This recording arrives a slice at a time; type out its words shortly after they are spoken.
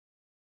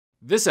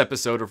This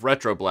episode of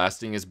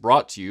RetroBlasting is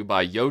brought to you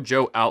by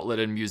Yojo Outlet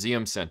and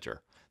Museum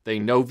Center. They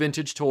know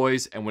vintage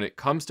toys, and when it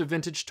comes to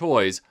vintage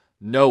toys,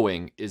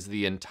 knowing is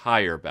the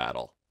entire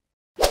battle.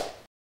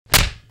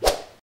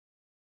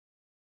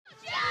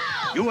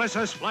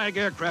 U.S.S. Flagg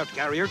aircraft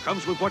carrier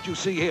comes with what you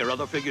see here.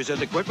 Other figures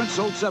and equipment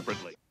sold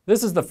separately.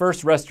 This is the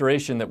first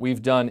restoration that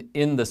we've done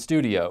in the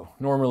studio.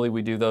 Normally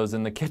we do those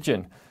in the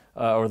kitchen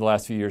over the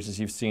last few years,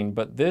 as you've seen,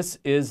 but this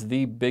is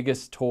the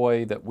biggest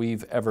toy that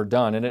we've ever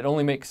done, and it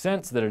only makes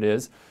sense that it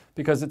is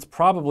because it's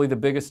probably the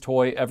biggest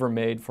toy ever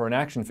made for an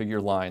action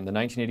figure line, the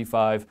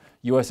 1985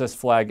 U.S.S.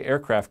 Flagg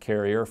aircraft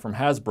carrier from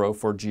Hasbro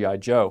for G.I.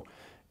 Joe.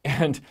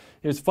 And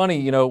it's funny,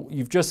 you know,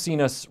 you've just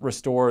seen us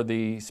restore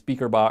the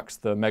speaker box,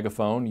 the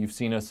megaphone. You've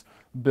seen us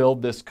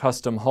build this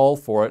custom hull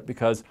for it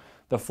because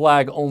the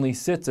Flagg only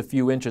sits a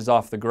few inches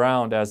off the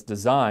ground as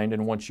designed,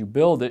 and once you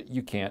build it,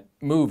 you can't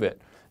move it.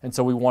 And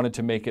so we wanted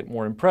to make it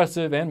more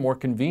impressive and more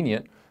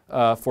convenient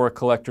for a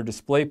collector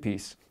display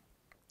piece.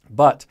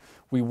 But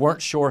we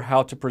weren't sure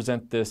how to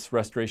present this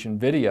restoration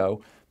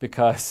video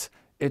because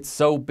it's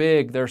so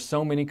big, there's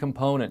so many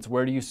components.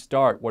 Where do you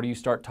start? What do you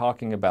start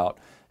talking about?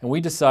 And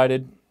we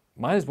decided,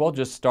 might as well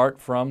just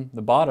start from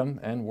the bottom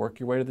and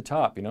work your way to the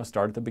top, you know,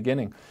 start at the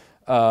beginning.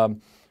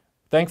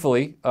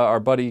 Thankfully,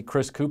 our buddy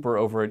Chris Cooper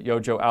over at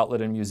Yojo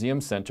Outlet and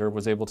Museum Center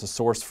was able to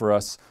source for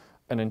us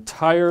an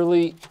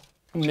entirely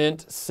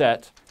mint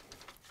set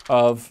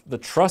of the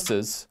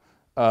trusses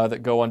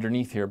that go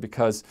underneath here,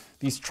 because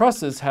these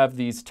trusses have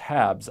these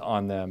tabs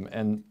on them,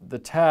 and the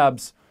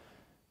tabs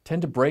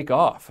tend to break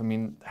off. I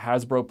mean,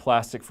 Hasbro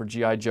plastic for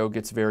G.I. Joe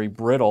gets very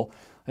brittle,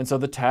 and so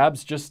the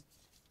tabs just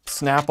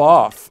snap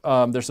off.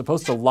 They're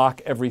supposed to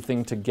lock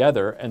everything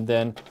together, and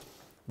then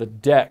the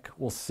deck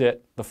will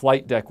sit, the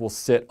flight deck will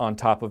sit on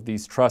top of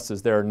these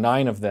trusses. There are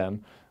 9 of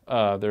them.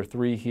 There are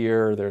 3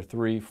 here, there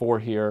are 4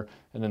 here,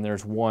 and then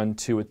there's 1,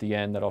 2 at the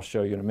end that I'll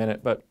show you in a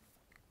minute. But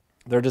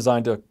they're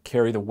designed to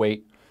carry the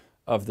weight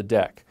of the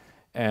deck.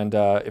 And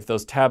if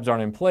those tabs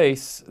aren't in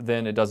place,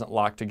 then it doesn't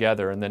lock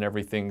together, and then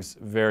everything's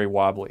very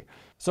wobbly.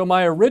 So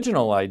my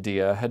original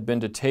idea had been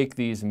to take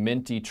these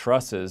minty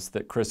trusses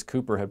that Chris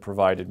Cooper had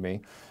provided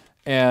me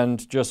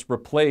and just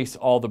replace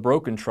all the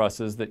broken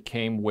trusses that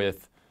came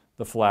with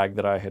the Flagg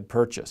that I had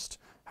purchased.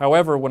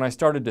 However, when I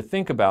started to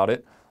think about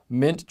it,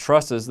 mint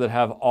trusses that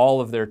have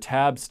all of their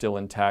tabs still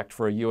intact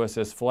for a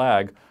U.S.S.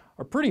 Flagg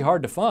are pretty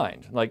hard to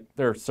find. Like,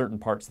 there are certain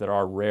parts that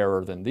are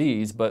rarer than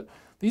these, but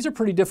these are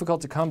pretty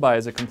difficult to come by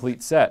as a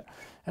complete set.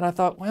 And I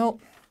thought,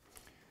 well,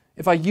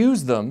 if I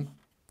use them,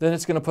 then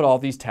it's going to put all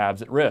these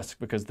tabs at risk,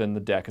 because then the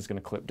deck is going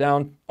to clip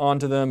down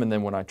onto them, and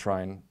then when I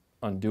try and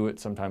undo it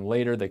sometime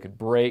later, they could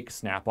break,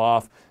 snap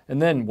off,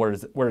 and then where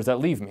does that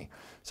leave me?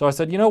 So I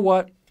said, you know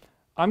what?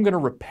 I'm going to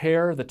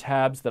repair the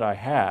tabs that I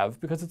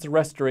have, because it's a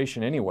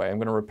restoration anyway. I'm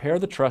going to repair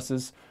the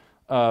trusses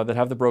that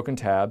have the broken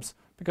tabs,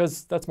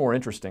 because that's more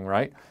interesting,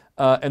 right?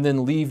 And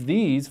then leave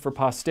these for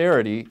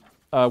posterity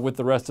with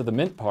the rest of the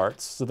mint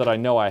parts so that I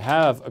know I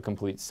have a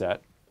complete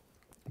set,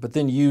 but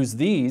then use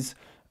these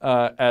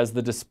as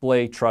the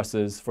display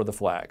trusses for the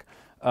Flagg.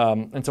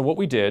 And so what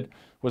we did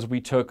was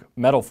we took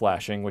metal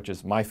flashing, which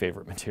is my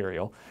favorite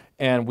material,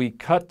 and we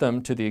cut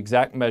them to the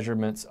exact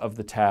measurements of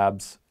the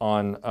tabs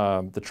on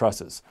the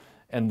trusses.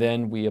 And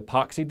then we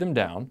epoxied them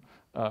down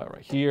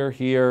right here,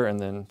 here, and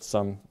then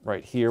some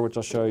right here, which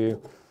I'll show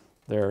you.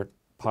 They're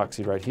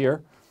epoxied right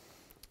here.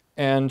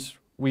 And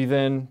we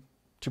then,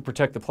 to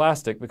protect the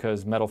plastic,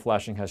 because metal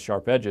flashing has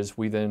sharp edges,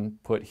 we then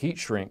put heat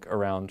shrink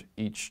around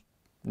each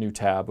new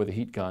tab with a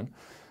heat gun.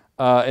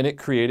 And it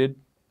created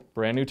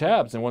brand new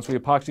tabs. And once we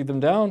epoxied them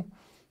down,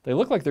 they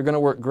look like they're going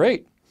to work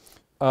great.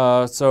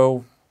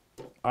 So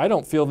I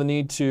don't feel the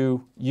need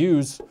to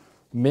use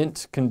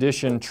mint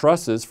condition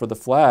trusses for the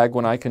Flagg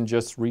when I can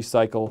just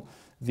recycle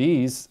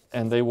these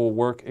and they will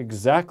work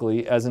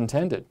exactly as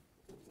intended.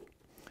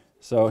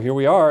 So here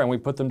we are, and we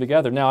put them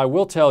together. Now I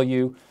will tell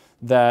you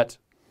that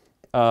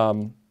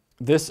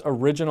this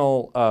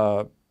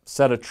original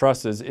set of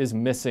trusses is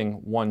missing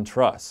 1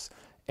 truss.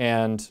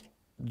 And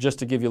just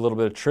to give you a little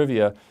bit of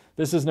trivia,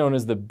 this is known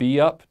as the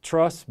B-up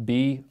truss,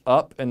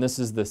 B-up, and this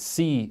is the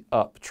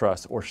C-up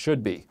truss, or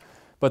should be.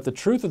 But the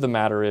truth of the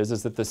matter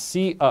is that the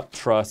C-up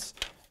truss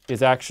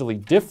is actually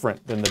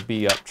different than the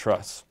B-up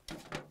truss.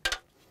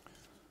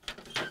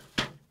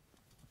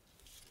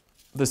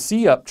 The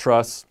C-up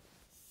truss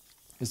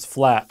is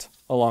flat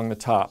along the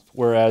top,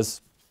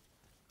 whereas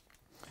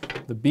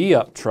the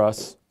B-up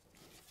truss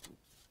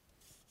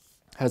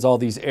has all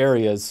these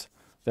areas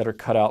that are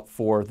cut out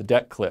for the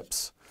deck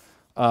clips.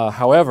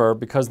 However,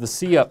 because the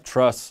C-up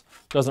truss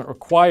doesn't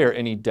require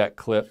any deck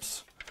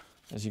clips,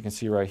 as you can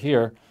see right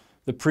here,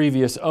 the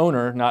previous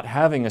owner, not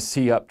having a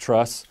C-up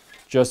truss,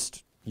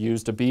 just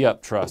used a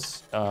B-up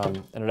truss,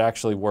 and it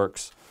actually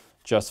works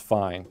just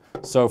fine.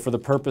 So for the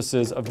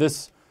purposes of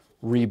this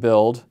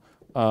rebuild,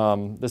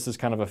 this is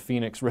kind of a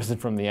phoenix risen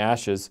from the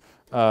ashes.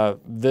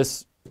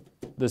 This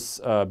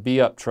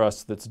B-up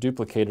truss that's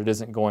duplicated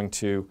isn't going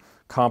to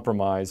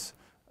compromise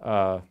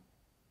the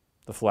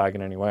Flagg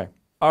in any way.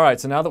 All right,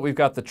 so now that we've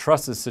got the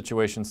trusses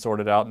situation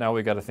sorted out, now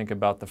we've got to think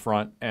about the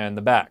front and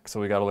the back. So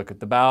we got to look at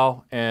the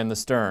bow and the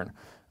stern.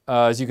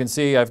 As you can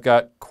see, I've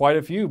got quite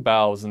a few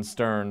bows and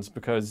sterns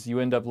because you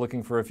end up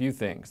looking for a few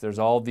things. There's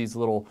all these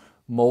little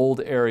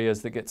mold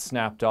areas that get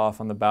snapped off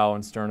on the bow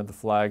and stern of the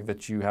flag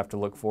that you have to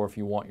look for if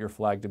you want your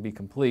flag to be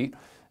complete.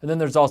 And then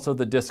there's also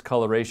the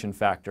discoloration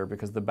factor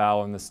because the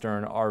bow and the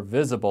stern are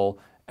visible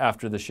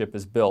after the ship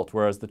is built,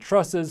 whereas the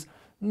trusses,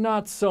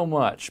 not so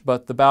much,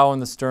 but the bow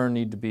and the stern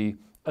need to be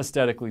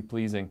aesthetically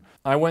pleasing.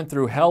 I went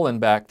through hell and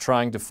back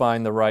trying to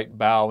find the right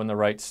bow and the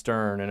right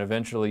stern, and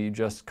eventually you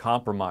just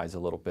compromise a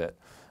little bit.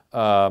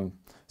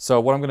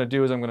 So what I'm going to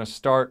do is I'm going to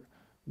start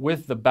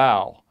with the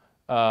bow,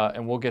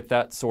 and we'll get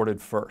that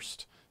sorted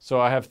first.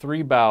 So I have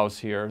 3 bows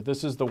here.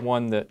 This is the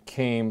one that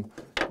came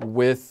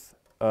with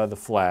the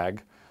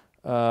flag.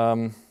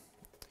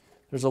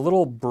 There's a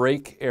little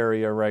break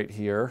area right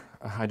here.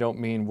 I don't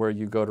mean where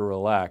you go to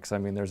relax. I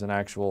mean there's an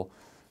actual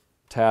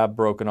tab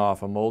broken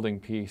off, a molding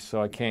piece,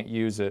 so I can't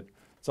use it.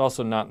 It's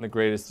also not in the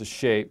greatest of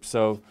shape,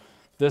 so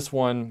this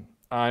one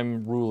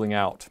I'm ruling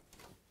out.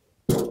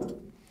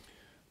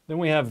 Then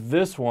we have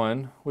this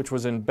one, which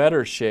was in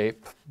better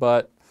shape,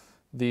 but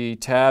the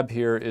tab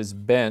here is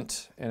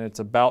bent and it's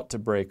about to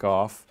break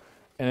off,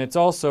 and it's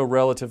also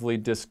relatively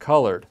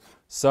discolored,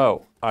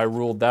 so I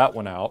ruled that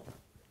one out.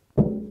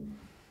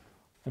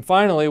 And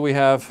finally, we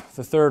have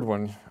the third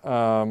one.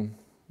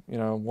 You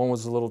know, one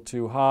was a little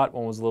too hot,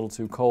 one was a little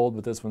too cold,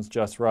 but this one's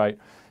just right.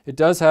 It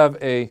does have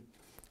a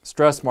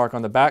stress mark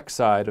on the back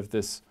side of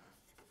this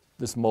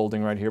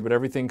molding right here, but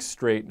everything's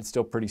straight and it's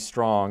still pretty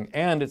strong,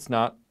 and it's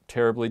not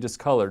terribly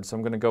discolored. So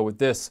I'm going to go with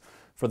this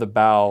for the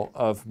bow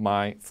of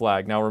my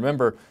flag. Now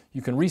remember,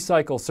 you can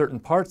recycle certain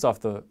parts off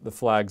the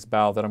flag's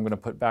bow that I'm going to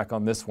put back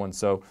on this one.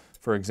 So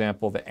for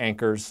example, the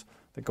anchors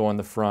that go on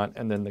the front,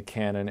 and then the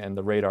cannon and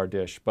the radar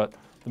dish. But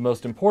the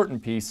most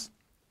important piece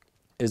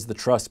is the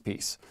truss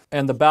piece.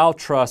 And the bow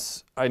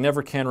truss, I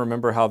never can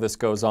remember how this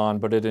goes on,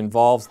 but it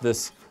involves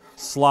this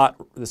slot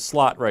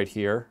right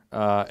here,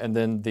 and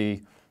then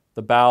the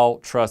bow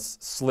truss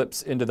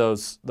slips into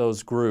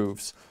those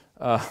grooves.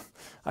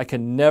 I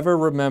can never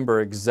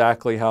remember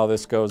exactly how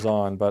this goes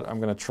on, but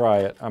I'm going to try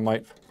it. I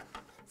might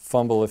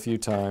fumble a few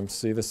times.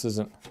 See, this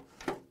isn't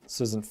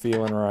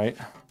feeling right.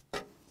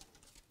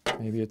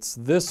 Maybe it's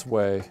this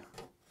way.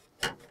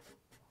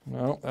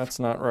 No, that's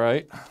not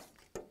right.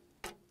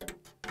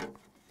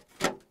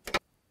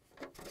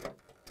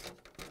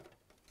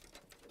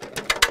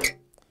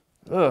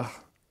 Ugh,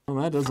 well,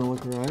 that doesn't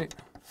look right.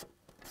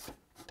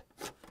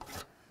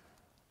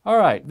 All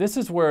right, this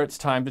is where it's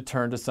time to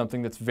turn to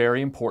something that's very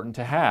important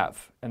to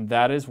have, and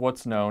that is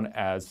what's known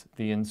as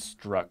the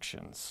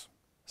instructions.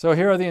 So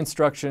here are the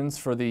instructions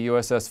for the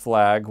U.S.S.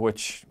 flag,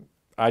 which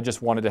I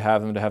just wanted to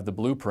have them to have the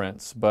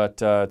blueprints,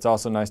 but it's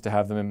also nice to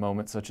have them in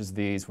moments such as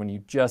these when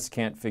you just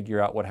can't figure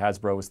out what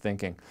Hasbro was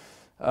thinking.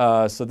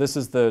 So this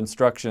is the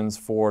instructions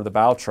for the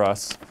bow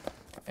truss,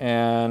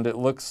 and it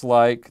looks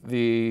like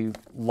the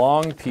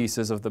long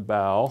pieces of the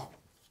bow,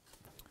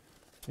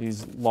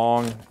 these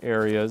long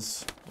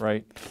areas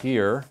right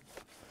here,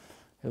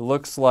 it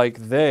looks like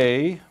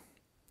they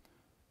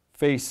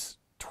face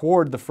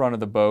toward the front of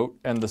the boat,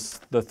 and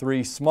the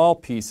 3 small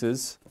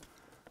pieces,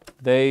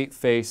 they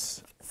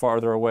face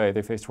farther away.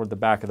 They face toward the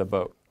back of the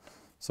boat.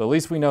 So at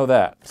least we know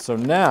that. So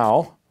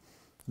now,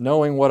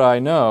 knowing what I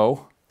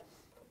know,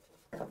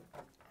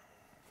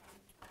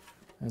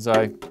 as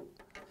I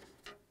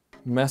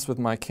mess with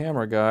my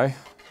camera guy,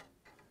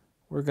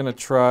 we're going to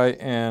try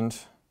and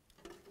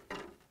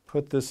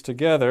put this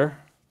together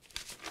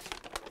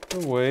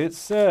the way it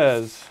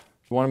says.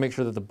 You want to make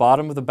sure that the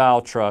bottom of the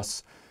bow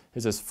truss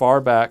is as far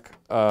back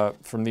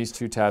from these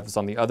 2 tabs as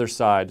on the other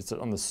side. It's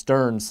on the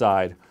stern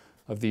side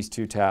of these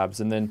 2 tabs.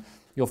 And then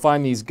you'll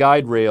find these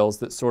guide rails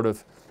that sort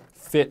of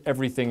fit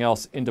everything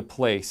else into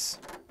place.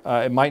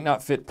 It might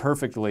not fit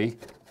perfectly.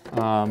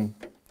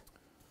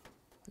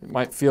 It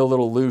might feel a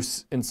little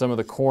loose in some of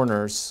the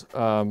corners,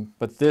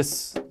 but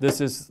this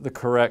is the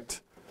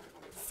correct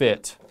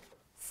fit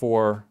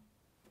for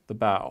the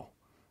bow.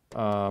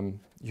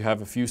 You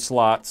have a few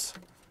slots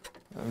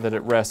that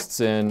it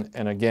rests in,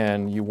 and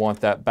again, you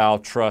want that bow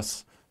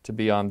truss to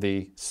be on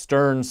the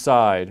stern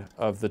side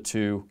of the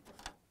 2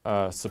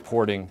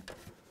 supporting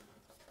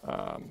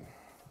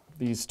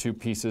these 2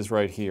 pieces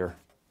right here.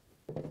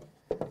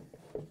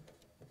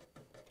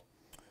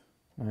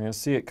 You'll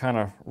see it kind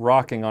of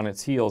rocking on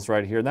its heels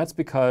right here, and that's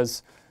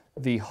because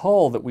the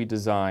hull that we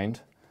designed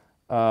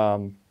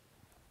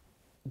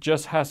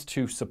just has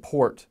to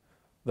support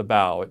the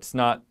bow.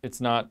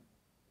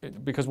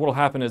 Because what will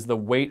happen is the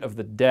weight of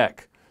the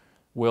deck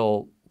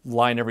will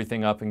line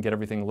everything up and get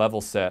everything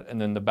level set, and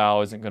then the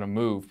bow isn't going to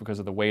move because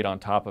of the weight on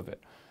top of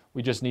it.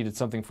 We just needed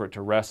something for it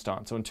to rest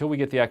on. So until we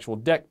get the actual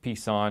deck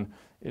piece on,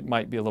 it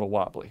might be a little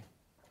wobbly.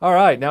 All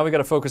right, now we got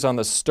to focus on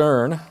the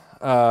stern.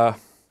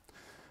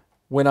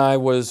 When I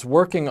was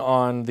working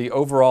on the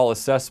overall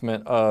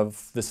assessment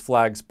of this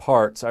flag's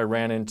parts, I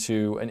ran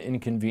into an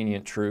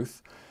inconvenient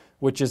truth,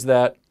 which is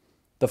that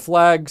The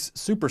Flagg's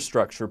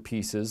superstructure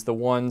pieces, the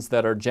ones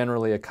that are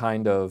generally a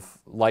kind of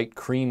light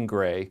cream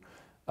gray,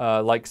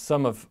 like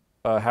some of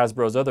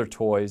Hasbro's other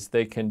toys,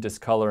 they can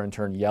discolor and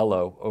turn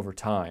yellow over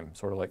time,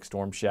 sort of like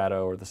Storm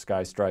Shadow or the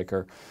Sky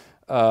Striker.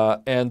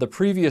 And the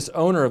previous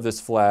owner of this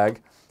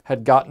Flagg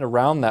had gotten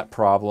around that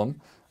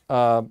problem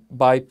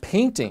by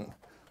painting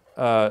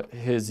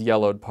his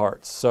yellowed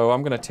parts. So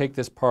I'm going to take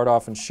this part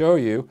off and show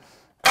you.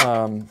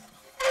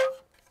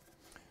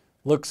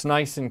 Looks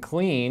nice and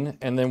clean,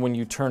 and then when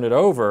you turn it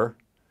over,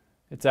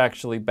 it's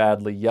actually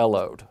badly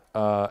yellowed.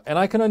 And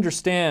I can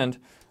understand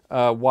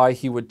why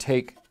he would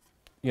take,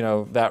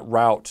 that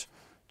route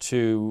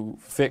to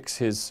fix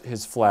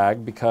his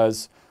Flagg,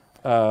 because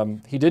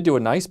he did do a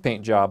nice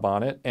paint job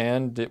on it,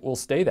 and it will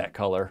stay that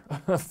color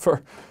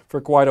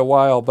for quite a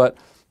while. But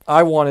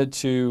I wanted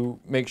to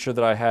make sure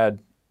that I had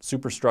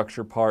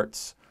superstructure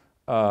parts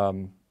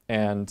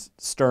and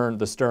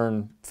the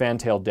stern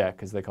fantail deck,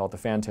 as they call it, the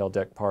fantail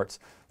deck parts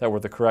that were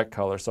the correct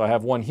color. So I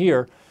have one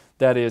here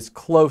that is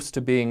close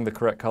to being the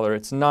correct color.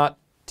 It's not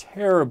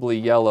terribly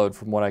yellowed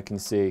from what I can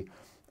see,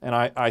 and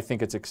I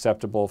think it's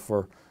acceptable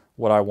for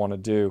what I want to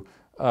do.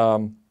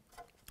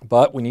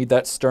 But we need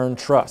that stern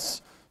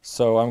truss.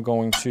 So I'm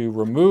going to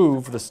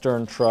remove the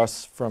stern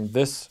truss from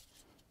this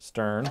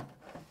stern.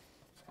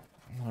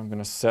 I'm going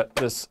to set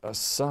this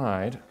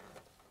aside.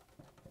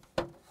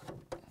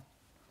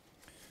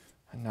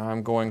 And now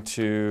I'm going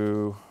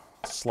to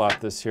slot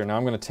this here. Now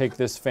I'm going to take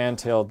this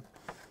fantail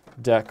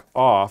deck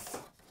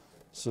off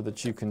so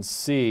that you can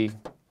see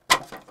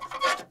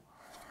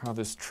how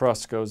this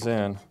truss goes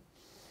in.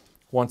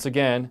 Once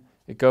again,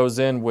 it goes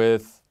in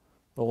with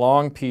the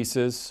long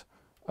pieces,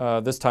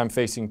 this time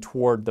facing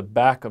toward the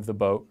back of the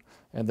boat,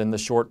 and then the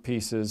short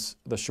pieces,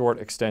 the short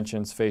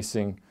extensions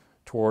facing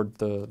toward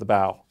the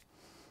bow.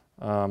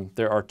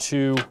 There are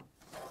two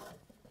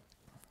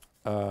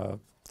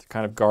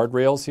kind of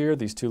guardrails here,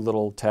 these two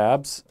little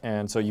tabs,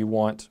 and so you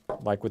want,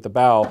 like with the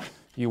bow,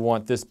 you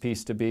want this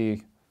piece to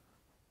be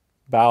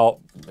bow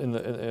in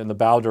the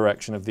bow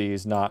direction of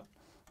these, not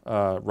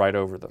right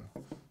over them.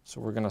 So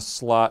we're going to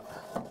slot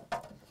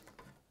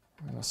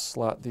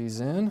these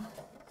in.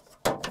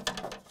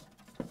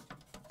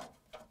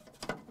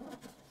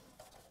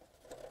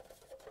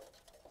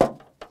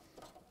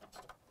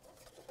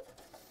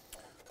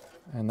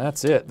 And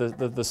that's it.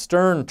 The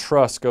stern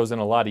truss goes in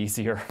a lot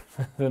easier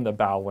than the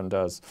bow one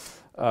does.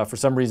 For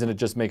some reason, it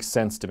just makes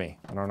sense to me.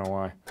 I don't know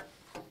why.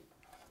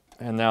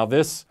 And now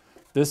this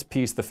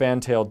piece, the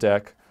fantail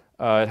deck,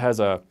 it has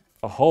a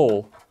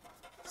hole.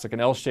 It's like an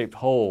L-shaped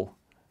hole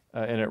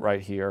in it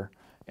right here.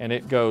 And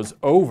it goes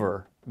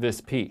over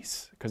this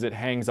piece because it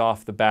hangs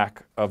off the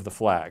back of the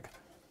Flagg.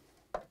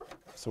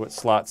 So it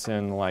slots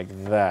in like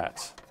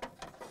that.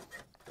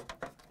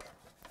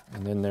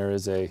 And then there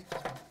is an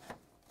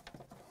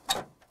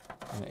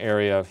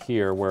area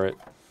here where it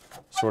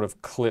sort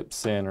of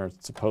clips in, or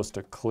it's supposed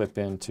to clip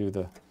into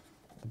the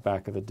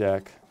back of the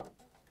deck.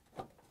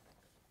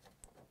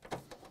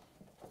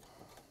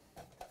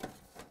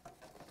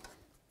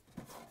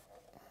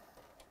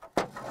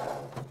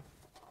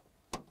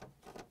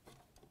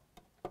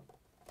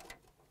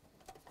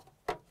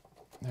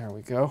 There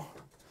we go.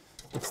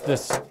 It's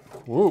this,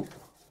 whoop.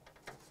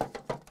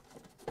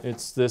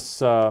 It's this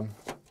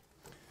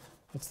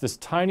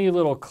tiny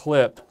little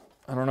clip.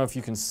 I don't know if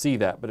you can see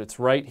that, but it's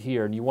right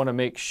here, and you want to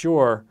make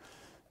sure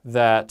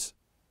that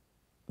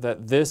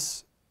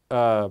this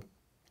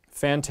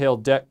fantail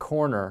deck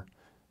corner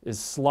is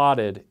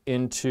slotted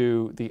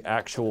into the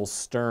actual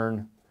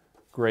stern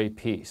gray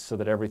piece so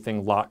that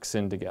everything locks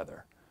in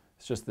together.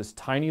 It's just this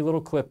tiny little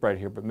clip right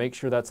here, but make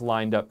sure that's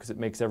lined up because it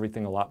makes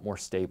everything a lot more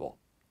stable.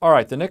 All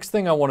right, the next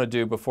thing I want to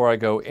do before I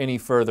go any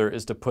further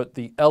is to put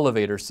the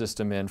elevator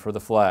system in for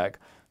the Flagg.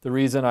 The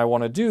reason I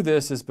want to do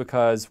this is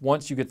because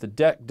once you get the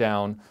deck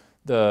down,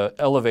 the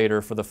elevator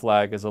for the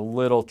Flagg is a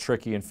little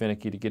tricky and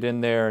finicky to get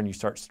in there, and you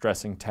start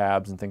stressing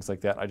tabs and things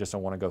like that. I just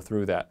don't want to go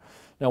through that.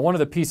 Now, one of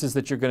the pieces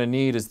that you're going to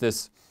need is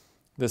this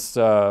it's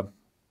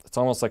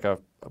almost like a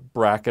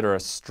bracket or a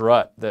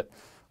strut that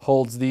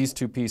holds these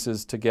two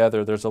pieces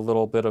together. There's a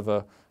little bit of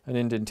an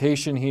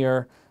indentation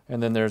here,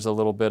 and then there's a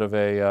little bit of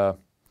a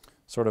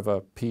sort of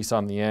a piece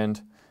on the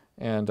end,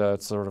 and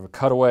it's sort of a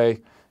cutaway,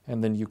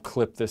 and then you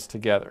clip this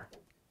together.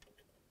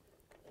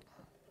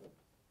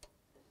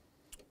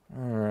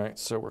 All right,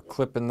 so we're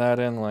clipping that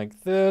in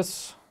like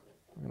this.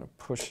 I'm going to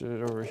push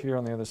it over here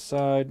on the other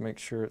side, make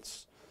sure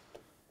it's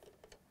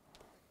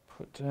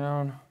put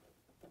down.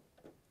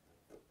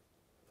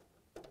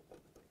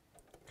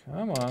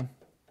 Come on.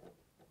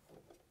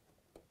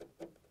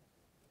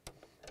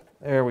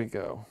 There we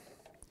go.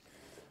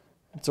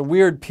 It's a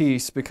weird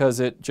piece because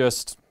it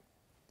just,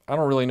 I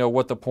don't really know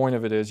what the point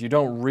of it is. You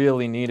don't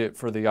really need it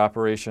for the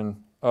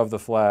operation of the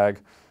Flagg.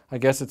 I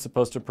guess it's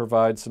supposed to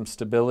provide some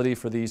stability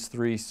for these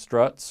three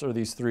struts, or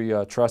these three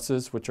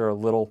trusses, which are a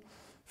little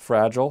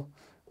fragile.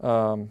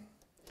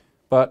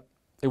 But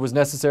it was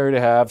necessary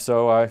to have,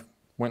 so I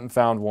went and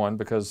found one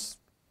because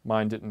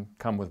mine didn't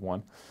come with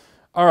one.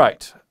 All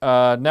right,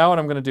 now what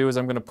I'm going to do is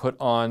I'm going to put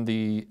on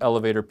the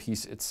elevator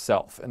piece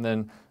itself, and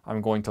then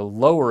I'm going to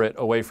lower it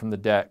away from the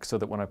deck so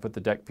that when I put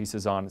the deck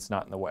pieces on, it's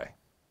not in the way.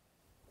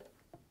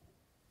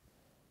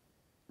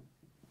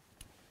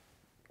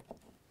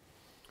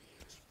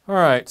 All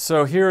right,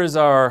 so here is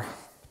our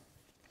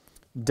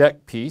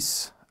deck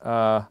piece.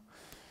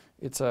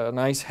 It's a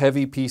nice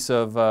heavy piece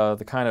of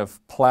the kind of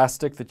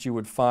plastic that you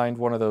would find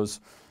one of those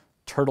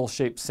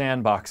turtle-shaped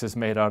sandboxes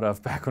made out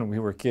of back when we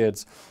were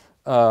kids.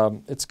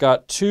 It's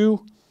got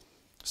two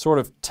sort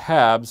of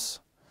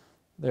tabs.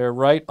 They're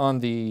right on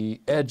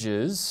the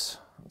edges.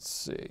 Let's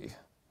see,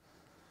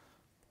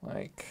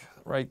 like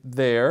right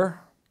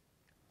there.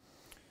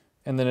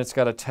 And then it's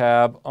got a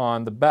tab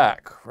on the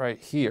back right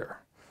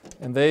here.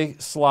 And they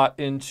slot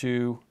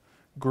into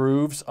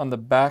grooves on the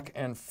back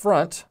and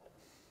front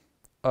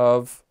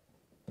of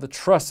the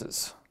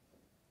trusses.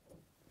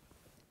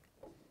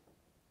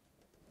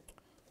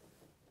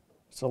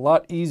 It's a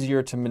lot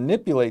easier to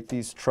manipulate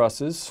these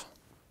trusses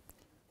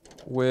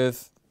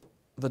with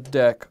the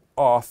deck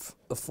off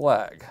the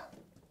Flagg.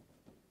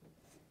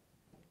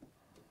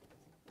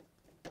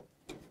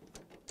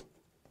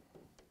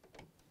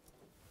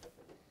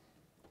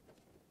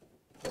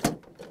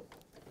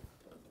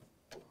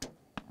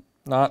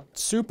 Not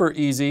super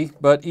easy,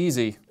 but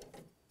easy.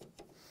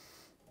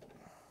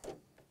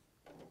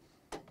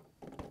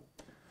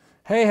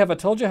 Hey, have I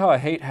told you how I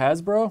hate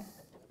Hasbro?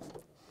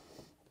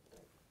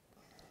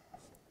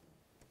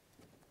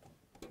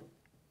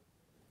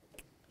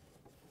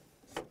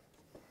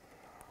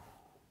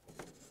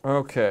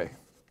 Okay.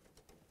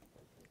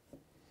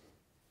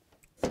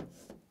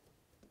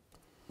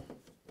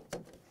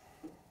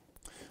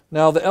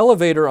 Now, the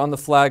elevator on the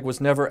Flagg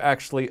was never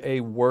actually a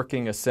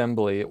working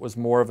assembly. It was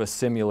more of a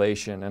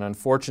simulation. And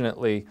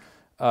unfortunately,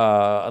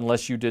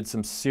 unless you did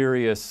some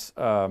serious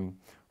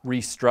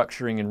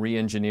restructuring and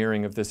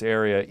re-engineering of this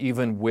area,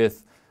 even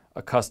with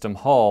a custom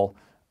hull,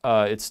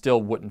 it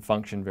still wouldn't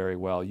function very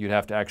well. You'd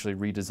have to actually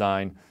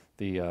redesign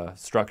the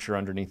structure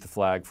underneath the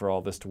Flagg for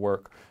all this to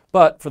work.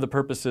 But for the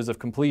purposes of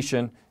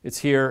completion, it's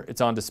here, it's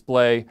on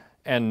display,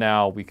 and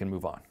now we can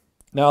move on.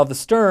 Now the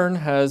stern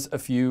has a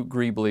few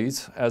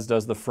greeblies, as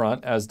does the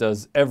front, as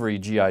does every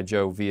G.I.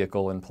 Joe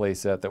vehicle and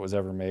playset that was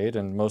ever made,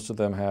 and most of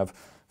them have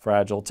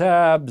fragile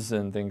tabs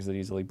and things that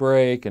easily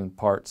break and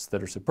parts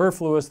that are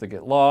superfluous that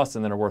get lost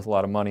and then are worth a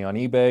lot of money on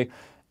eBay.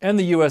 And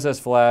the U.S.S.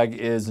 Flagg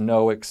is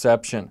no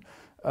exception.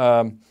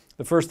 The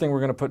first thing we're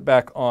going to put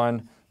back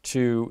on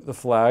to the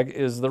Flagg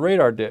is the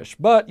radar dish,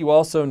 but you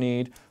also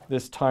need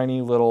this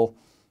tiny little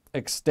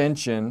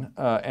extension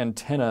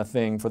antenna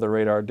thing for the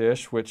radar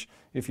dish, which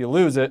if you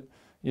lose it,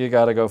 you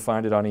got to go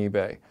find it on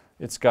eBay.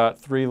 It's got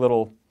three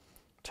little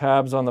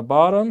tabs on the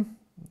bottom,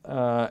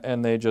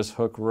 and they just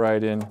hook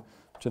right in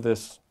to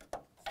this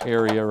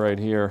area right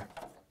here.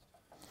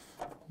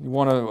 You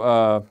want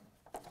to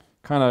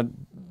kind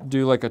of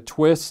do like a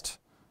twist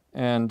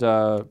and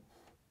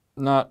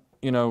not,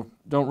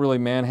 don't really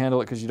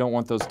manhandle it because you don't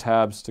want those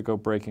tabs to go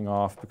breaking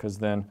off, because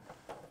then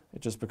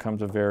it just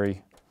becomes a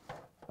very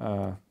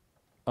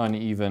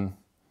uneven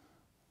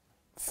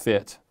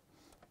fit.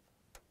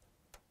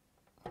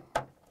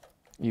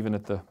 Even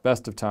at the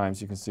best of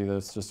times, you can see that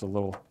it's just a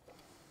little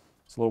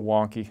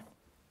wonky.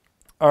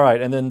 All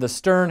right, and then the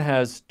stern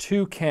has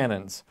two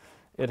cannons.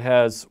 It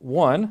has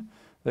one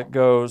that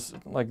goes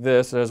like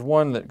this. It has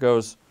one that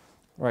goes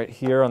right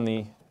here on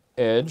the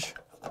edge.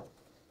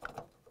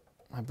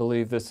 I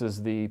believe this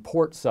is the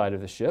port side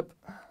of the ship,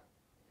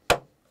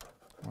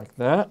 like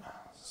that.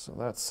 So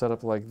that's set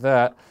up like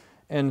that.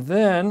 And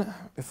then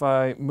if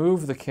I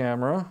move the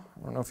camera,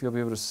 I don't know if you'll be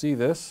able to see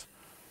this.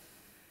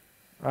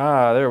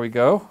 Ah, there we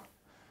go.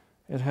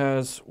 It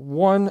has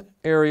one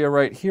area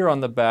right here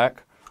on the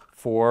back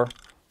for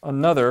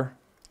another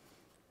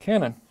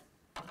cannon.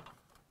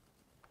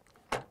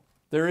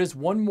 There is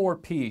one more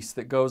piece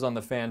that goes on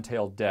the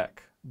fantail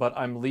deck, but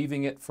I'm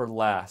leaving it for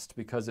last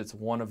because it's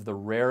one of the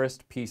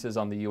rarest pieces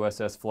on the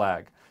U.S.S.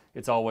 Flagg.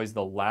 It's always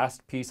the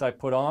last piece I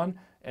put on,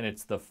 and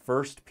it's the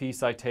first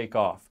piece I take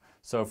off.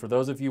 So for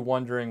those of you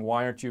wondering,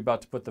 why aren't you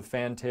about to put the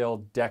fantail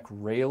deck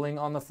railing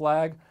on the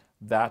Flagg?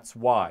 That's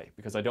why,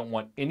 because I don't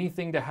want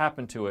anything to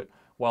happen to it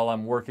while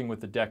I'm working with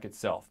the deck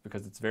itself,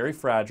 because it's very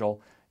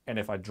fragile, and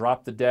if I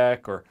drop the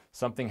deck or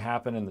something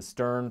happened and the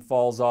stern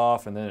falls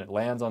off and then it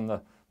lands on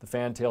the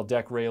fantail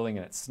deck railing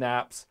and it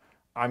snaps,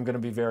 I'm going to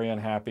be very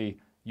unhappy,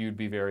 you'd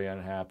be very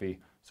unhappy,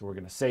 so we're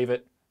going to save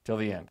it till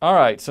the end. All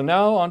right, so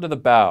now onto the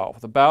bow.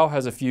 The bow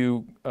has a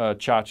few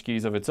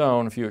tchotchkes of its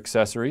own, a few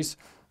accessories.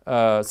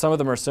 Some of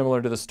them are similar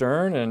to the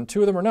stern and two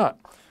of them are not.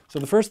 So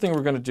the first thing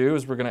we're going to do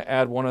is we're going to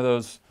add one of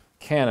those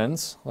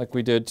cannons like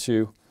we did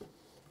to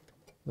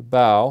the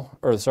bow,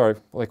 or sorry,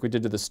 like we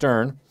did to the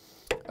stern.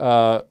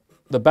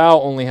 The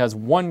bow only has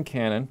one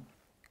cannon,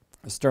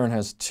 the stern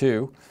has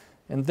two.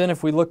 And then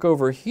if we look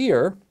over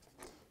here,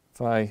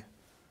 if I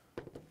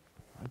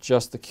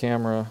adjust the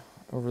camera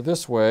over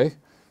this way,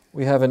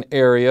 we have an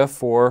area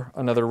for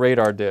another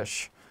radar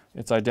dish.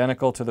 It's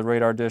identical to the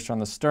radar dish on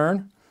the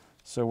stern,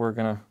 so we're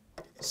going to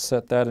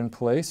set that in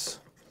place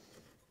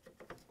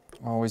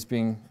Always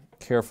being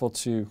careful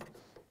to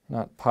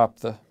not pop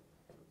the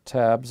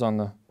tabs on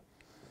the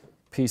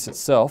piece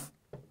itself.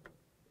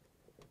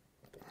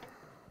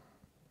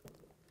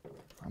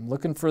 I'm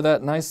looking for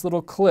that nice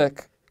little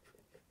click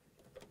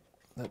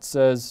that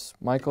says,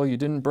 Michael, you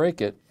didn't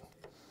break it.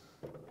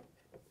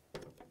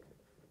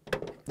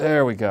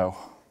 There we go.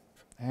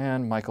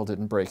 And Michael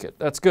didn't break it.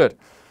 That's good.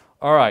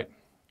 All right.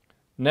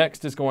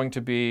 Next is going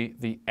to be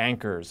the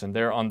anchors, and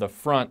they're on the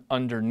front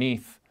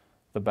underneath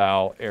the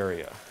bow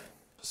area.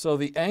 So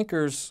the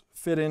anchors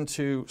fit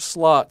into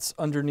slots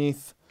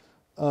underneath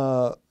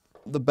the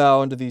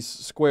bow into these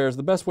squares.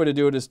 The best way to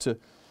do it is to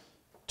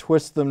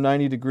twist them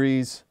 90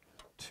 degrees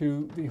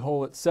to the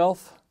hole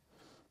itself,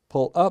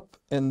 pull up,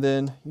 and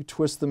then you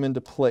twist them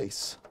into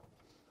place.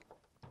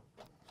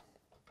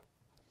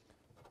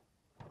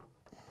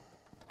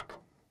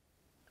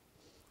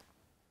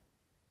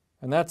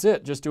 And that's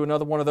it. Just do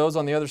another one of those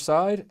on the other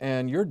side,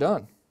 and you're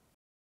done.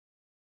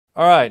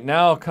 All right,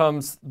 now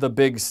comes the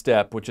big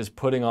step, which is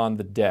putting on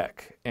the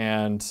deck.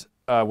 And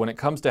when it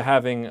comes to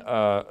having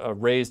a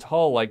raised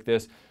hull like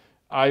this,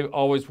 I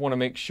always want to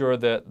make sure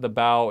that the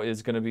bow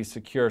is going to be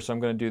secure, so I'm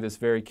going to do this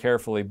very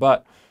carefully.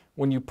 But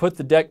when you put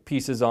the deck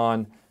pieces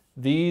on,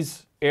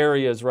 these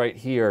areas right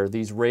here,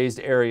 these raised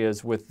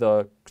areas with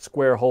the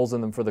square holes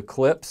in them for the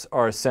clips,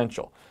 are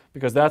essential,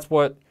 because that's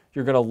what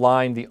you're going to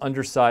line the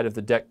underside of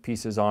the deck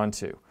pieces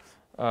onto.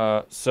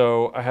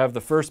 So I have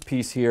the first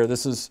piece here.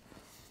 This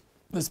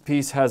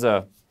piece has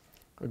a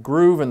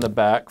groove in the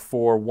back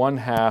for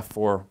 1/2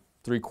 or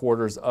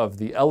 3/4 of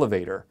the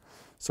elevator.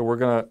 So we're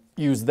going to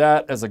use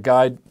that as a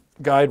guide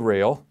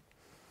rail.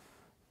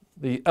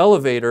 The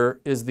elevator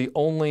is the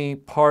only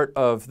part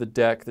of the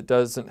deck that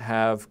doesn't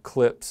have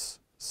clips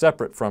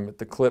separate from it.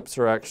 The clips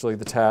are actually,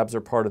 the tabs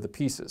are part of the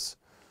pieces.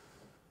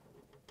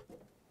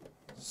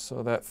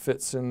 So that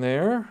fits in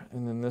there,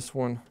 and then this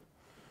one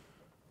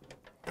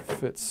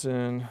fits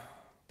in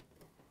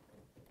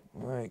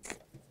like,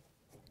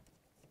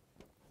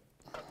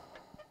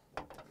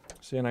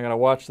 see, and I gotta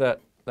watch that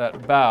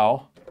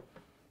bow.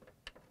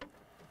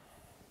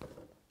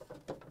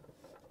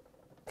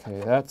 Okay,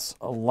 that's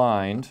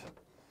aligned.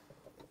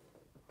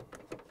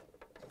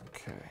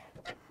 Okay,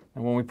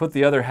 and when we put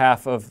the other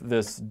half of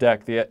this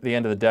deck, the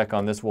end of the deck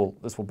on, this will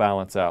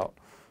balance out.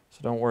 So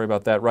don't worry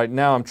about that. Right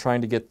now I'm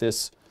trying to get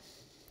this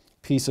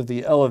piece of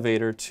the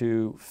elevator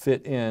to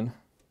fit in.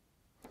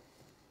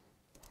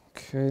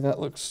 Okay, that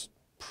looks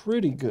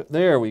pretty good.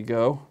 There we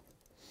go.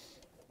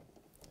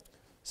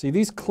 See,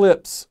 these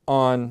clips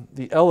on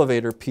the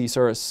elevator piece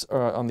are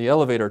on the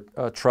elevator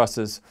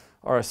trusses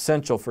are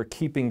essential for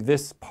keeping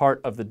this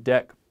part of the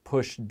deck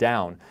pushed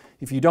down.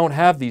 If you don't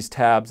have these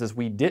tabs, as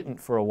we didn't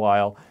for a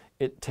while,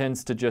 it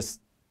tends to just,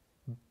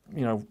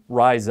 you know,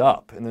 rise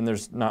up, and then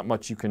there's not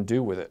much you can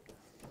do with it.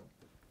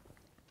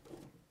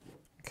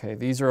 Okay,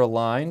 these are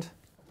aligned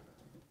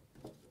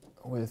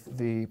with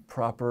the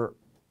proper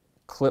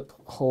clip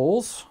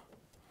holes.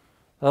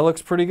 That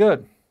looks pretty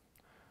good.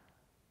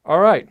 All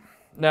right,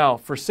 now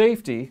for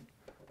safety,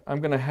 I'm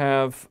going to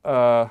have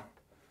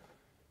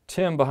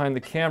Tim behind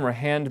the camera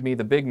hand me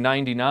the big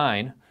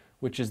 99,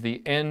 which is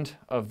the end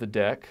of the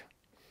deck,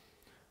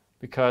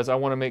 because I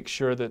want to make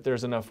sure that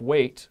there's enough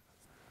weight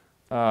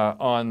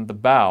on the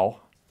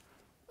bow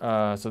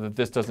so that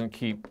this doesn't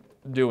keep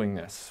doing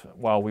this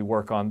while we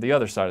work on the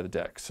other side of the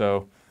deck.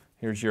 So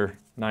here's your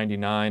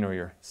 99 or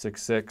your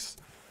 66.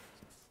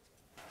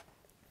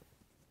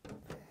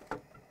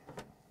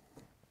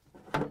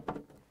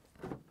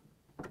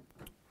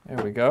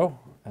 There we go.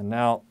 And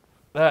now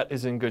that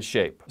is in good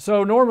shape.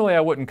 So normally I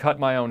wouldn't cut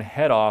my own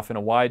head off in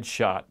a wide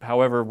shot.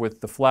 However,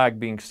 with the Flagg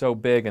being so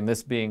big and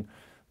this being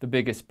the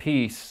biggest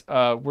piece,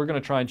 we're going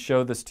to try and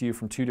show this to you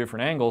from 2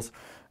 different angles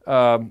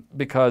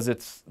because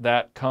it's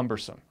that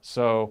cumbersome.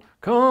 So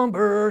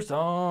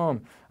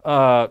cumbersome.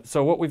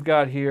 So what we've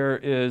got here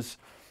is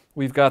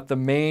we've got the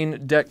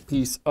main deck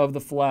piece of the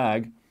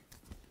Flagg,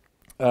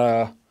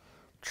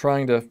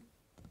 trying to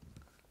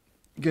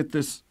get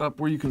this up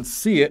where you can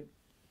see it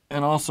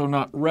and also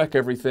not wreck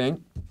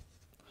everything.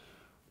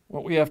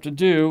 What we have to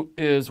do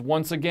is,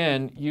 once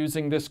again,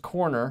 using this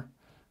corner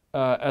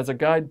as a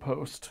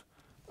guidepost.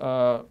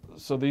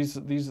 So this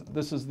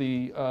is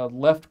the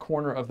left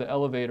corner of the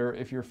elevator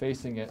if you're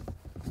facing it.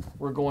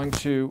 We're going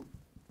to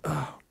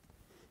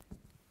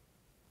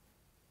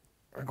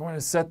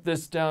set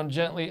this down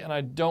gently, and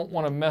I don't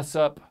want to mess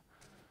up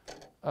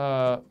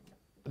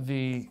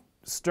the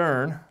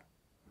stern.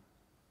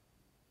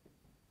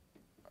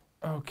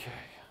 Okay.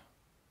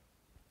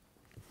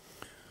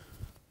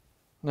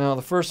 Now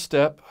the first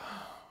step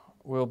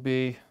will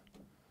be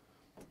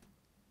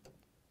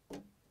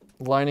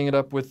lining it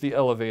up with the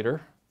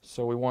elevator.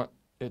 So we want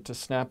it to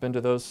snap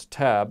into those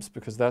tabs,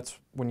 because that's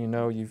when you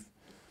know you've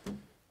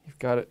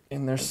got it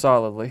in there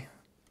solidly.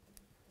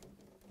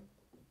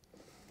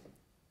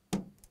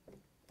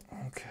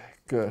 Okay,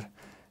 good.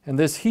 And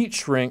this heat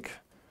shrink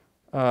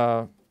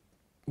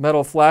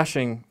metal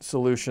flashing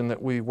solution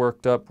that we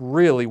worked up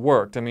really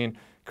worked. I mean,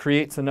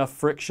 creates enough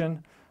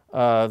friction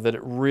that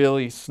it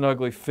really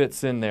snugly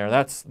fits in there.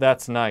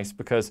 That's nice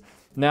because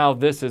now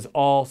this is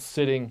all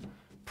sitting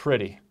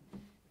pretty.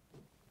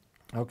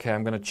 Okay,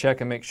 I'm going to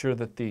check and make sure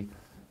that the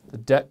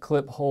deck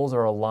clip holes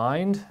are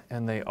aligned,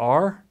 and they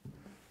are.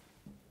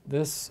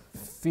 This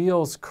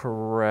feels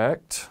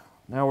correct.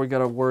 Now we got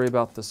to worry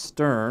about the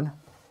stern.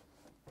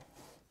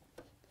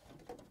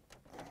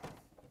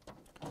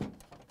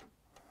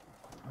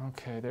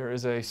 Okay, there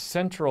is a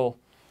central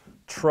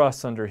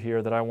truss under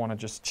here that I want to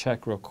just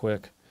check real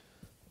quick.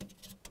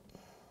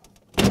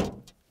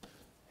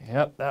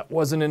 Yep, that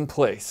wasn't in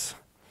place.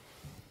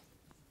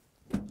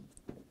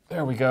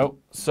 There we go.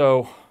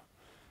 So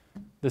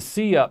the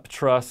C-up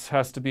truss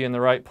has to be in the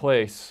right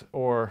place,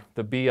 or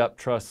the B-up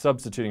truss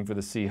substituting for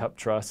the C-up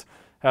truss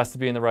has to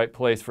be in the right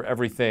place for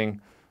everything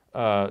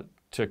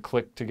to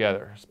click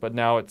together. But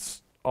now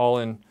it's all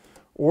in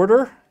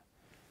order,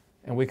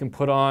 and we can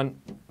put on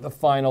the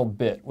final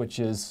bit, which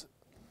is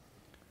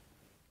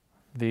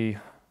the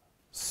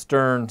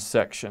stern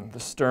section, the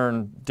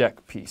stern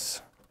deck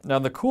piece. Now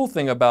the cool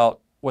thing about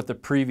what the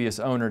previous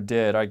owner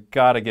did, I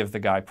gotta give the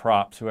guy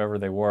props, whoever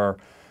they were,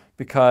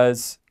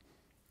 because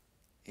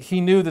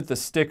he knew that the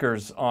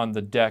stickers on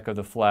the deck of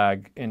the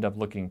Flagg end up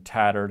looking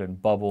tattered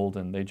and bubbled,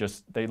 and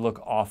they look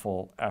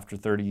awful after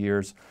 30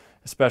 years,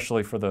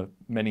 especially for the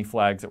many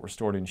Flaggs that were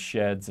stored in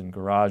sheds and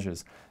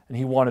garages. And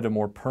he wanted a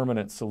more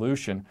permanent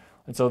solution.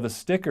 And so the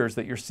stickers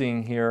that you're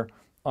seeing here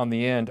on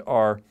the end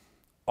are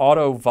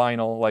auto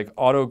vinyl, like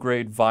auto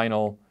grade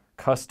vinyl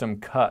custom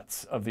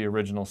cuts of the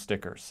original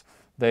stickers.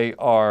 They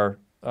are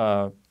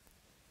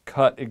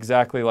cut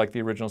exactly like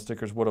the original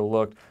stickers would have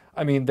looked.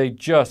 I mean, they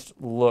just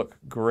look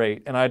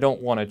great, and I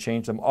don't want to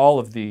change them. All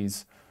of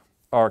these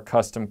are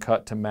custom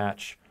cut to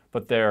match,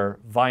 but they're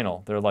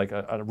vinyl. They're like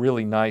a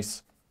really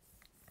nice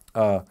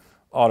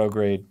auto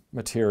grade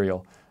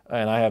material,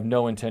 and I have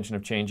no intention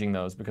of changing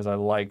those because I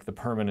like the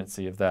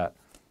permanency of that.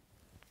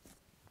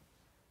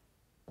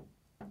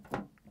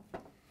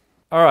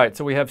 All right,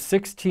 so we have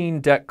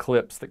 16 deck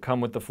clips that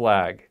come with the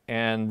Flagg,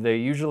 and they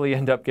usually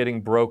end up getting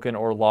broken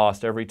or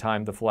lost every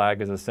time the Flagg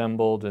is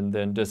assembled and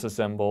then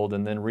disassembled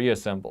and then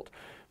reassembled.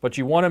 But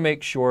you want to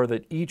make sure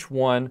that each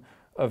one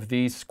of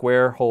these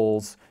square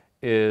holes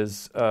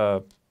is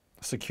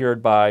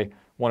secured by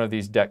one of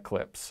these deck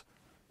clips.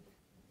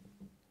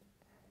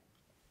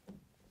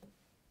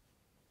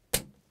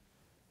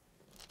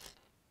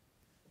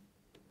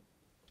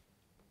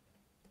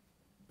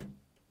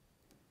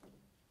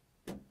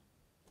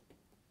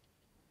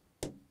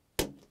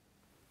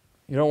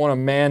 You don't want to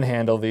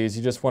manhandle these,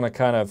 you just want to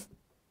kind of,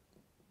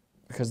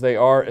 because they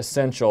are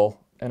essential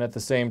and at the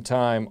same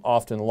time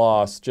often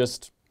lost,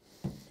 just,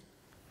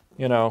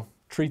 you know,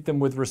 treat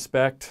them with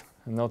respect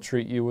and they'll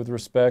treat you with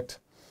respect.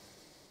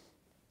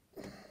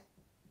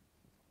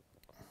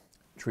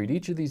 Treat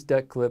each of these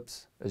deck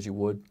clips as you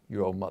would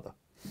your own mother.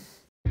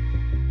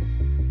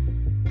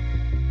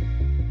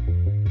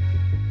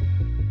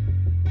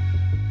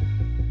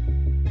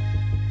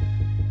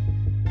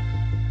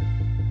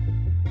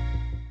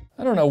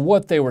 I don't know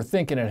what they were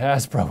thinking at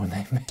Hasbro when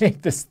they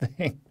made this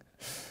thing.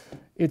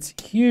 It's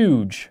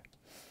huge.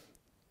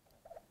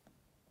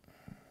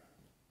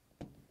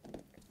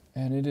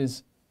 And it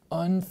is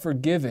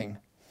unforgiving.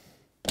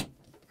 I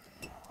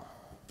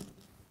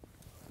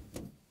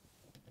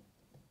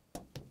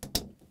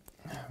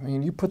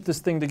mean, you put this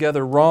thing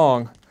together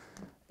wrong,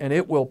 and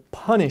it will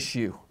punish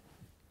you.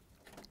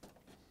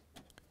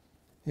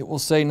 It will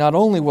say, not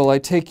only will I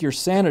take your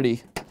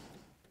sanity,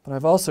 but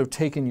I've also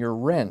taken your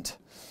rent.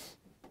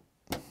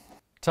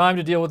 Time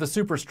to deal with the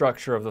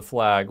superstructure of the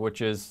Flagg,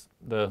 which is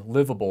the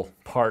livable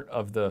part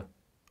of the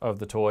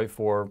toy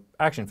for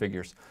action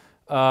figures.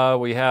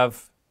 We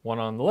have one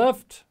on the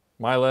left,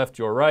 my left,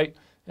 your right,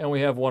 and we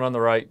have one on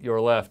the right,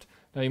 your left.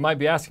 Now you might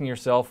be asking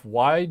yourself,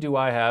 why do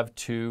I have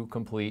two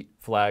complete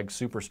Flagg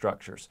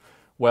superstructures?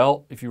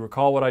 Well, if you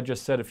recall what I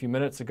just said a few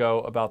minutes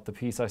ago about the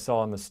piece I saw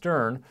on the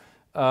stern,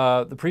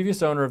 the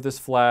previous owner of this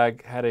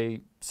Flagg had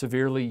a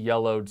severely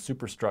yellowed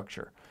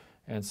superstructure.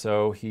 And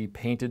so he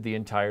painted the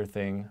entire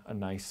thing a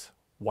nice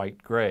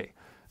white gray.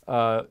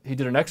 He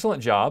did an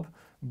excellent job,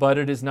 but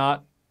it is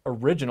not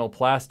original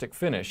plastic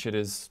finish. It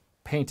is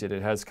painted.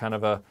 It has kind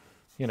of a,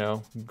 you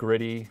know,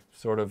 gritty,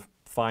 sort of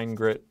fine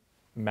grit,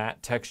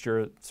 matte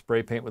texture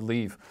spray paint would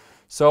leave.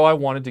 So I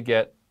wanted to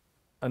get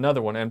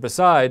another one. And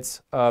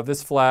besides,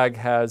 this Flagg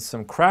has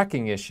some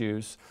cracking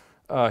issues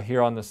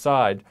here on the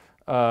side.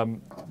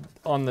 On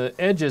the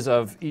edges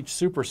of each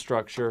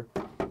superstructure,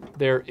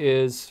 there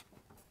is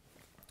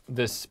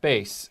this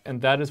space,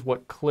 and that is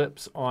what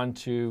clips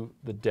onto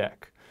the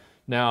deck.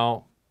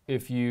 Now,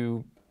 if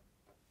you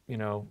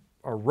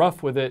are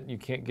rough with it, you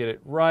can't get it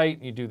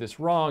right, you do this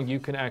wrong, you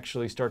can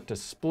actually start to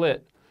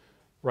split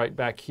right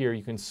back here.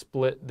 You can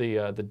split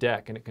the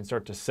deck, and it can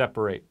start to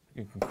separate.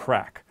 You can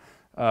crack.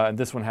 And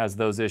this one has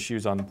those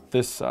issues on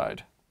this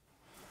side.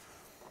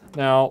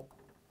 Now,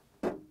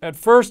 at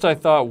first I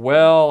thought,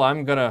 well,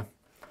 I'm gonna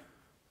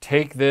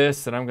take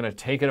this and I'm going to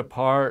take it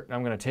apart.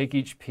 I'm going to take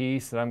each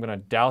piece and I'm going to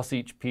douse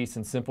each piece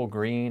in simple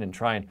green and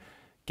try and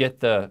get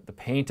the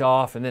paint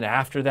off, and then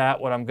after that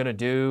what I'm going to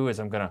do is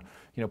I'm going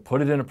to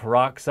put it in a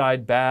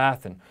peroxide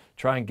bath and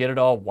try and get it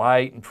all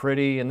white and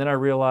pretty. And then I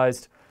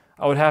realized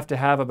I would have to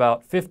have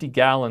about 50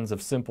 gallons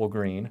of simple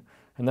green,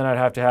 and then I'd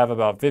have to have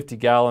about 50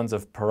 gallons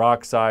of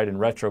peroxide and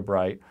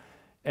RetroBright,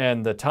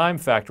 and the time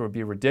factor would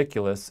be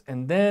ridiculous.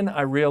 And then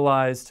I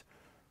realized,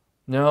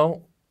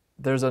 no,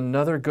 there's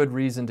another good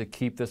reason to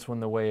keep this one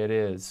the way it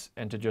is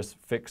and to just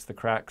fix the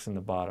cracks in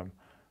the bottom.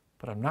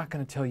 But I'm not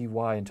going to tell you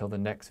why until the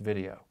next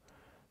video.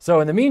 So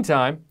in the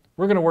meantime,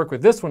 we're going to work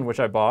with this one, which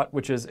I bought,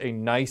 which is a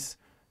nice,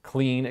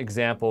 clean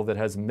example that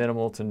has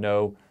minimal to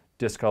no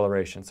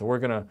discoloration. So we're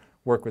going to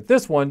work with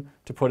this one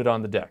to put it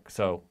on the deck.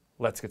 So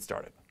let's get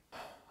started.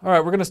 All right,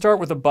 we're going to start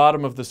with the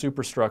bottom of the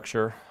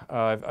superstructure.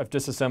 I've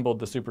disassembled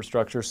the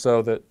superstructure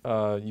so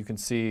that you can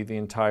see the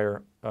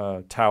entire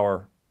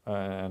tower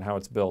and how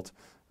it's built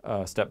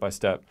step by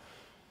step.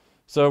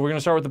 So we're going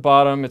to start with the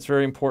bottom. It's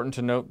very important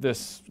to note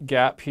this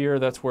gap here.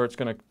 That's where it's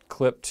going to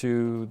clip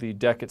to the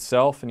deck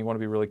itself, and you want to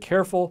be really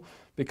careful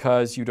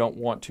because you don't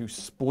want to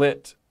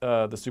split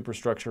the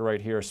superstructure right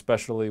here,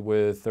 especially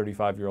with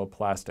 35-year-old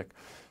plastic.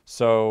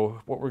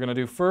 So what we're going to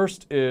do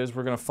first is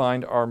we're going to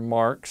find our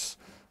marks.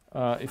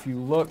 If you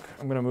look,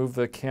 I'm going to move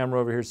the camera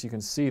over here so you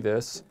can see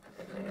this.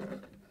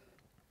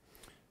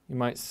 You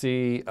might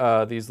see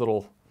these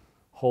little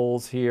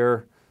holes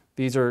here.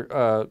 These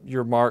are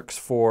your marks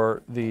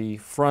for the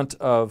front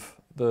of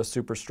the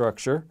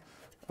superstructure.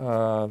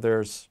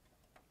 There's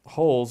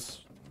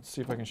holes. Let's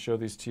see if I can show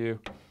these to you.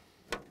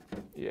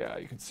 Yeah,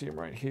 you can see them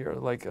right here,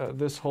 like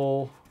this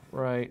hole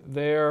right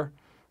there.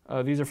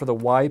 These are for the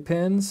Y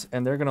pins,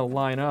 and they're going to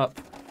line up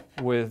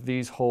with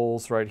these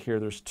holes right here.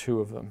 There's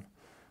two of them.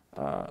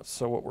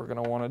 So what we're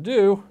going to want to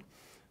do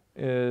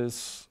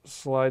is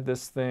slide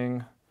this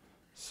thing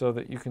so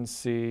that you can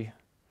see.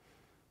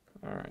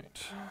 All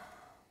right.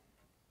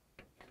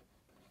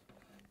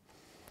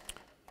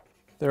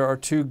 There are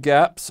two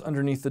gaps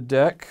underneath the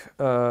deck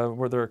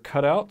where there are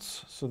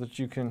cutouts so that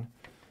you can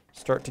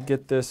start to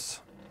get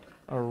this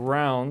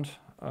around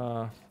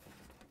the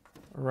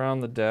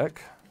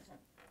deck.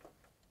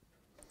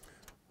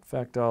 In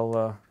fact,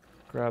 I'll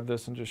grab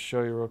this and just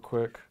show you real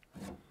quick.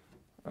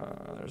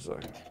 There's a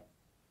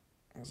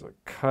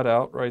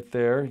cutout right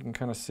there. You can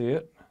kind of see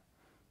it.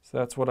 So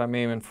that's what I'm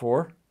aiming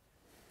for.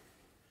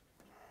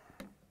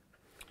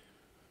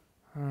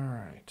 All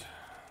right.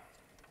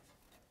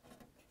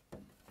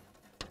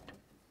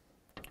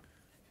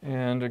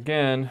 And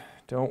again,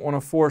 don't want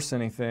to force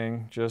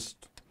anything,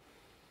 just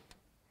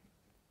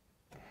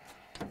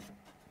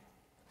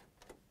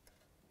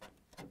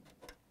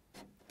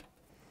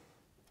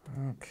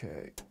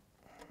okay.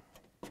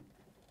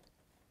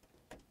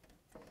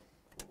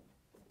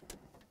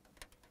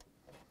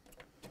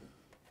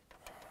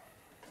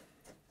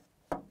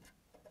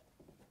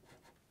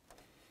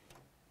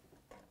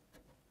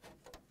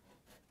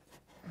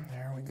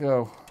 There we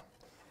go.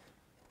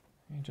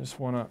 You just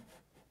want to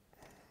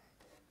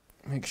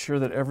make sure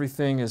that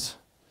everything is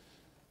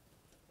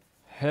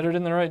headed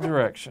in the right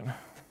direction.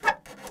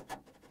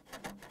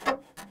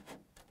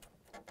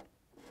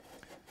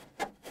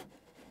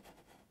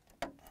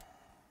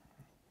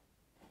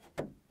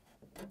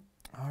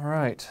 All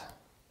right.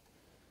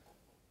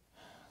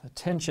 The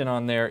tension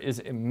on there is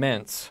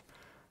immense.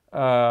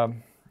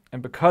 And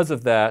because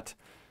of that,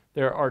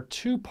 there are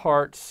two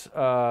parts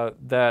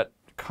that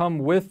come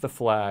with the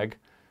Flagg.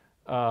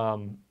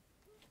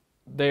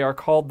 They are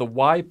called the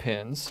Y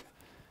pins.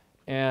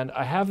 And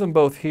I have them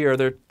both here.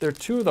 They're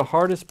two of the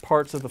hardest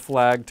parts of the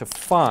Flagg to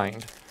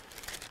find.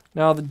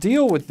 Now the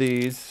deal with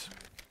these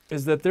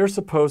is that they're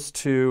supposed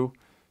to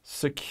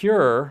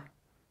secure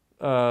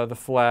the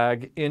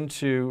Flagg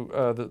into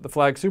the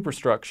Flagg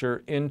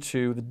superstructure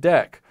into the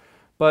deck.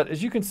 But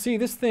as you can see,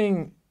 this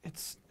thing,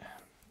 it's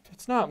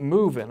not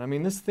moving. I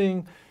mean, this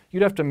thing,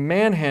 you'd have to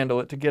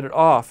manhandle it to get it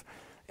off.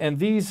 And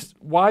these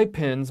Y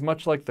pins,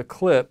 much like the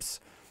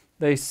clips,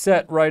 they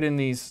set right in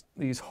these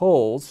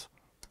holes.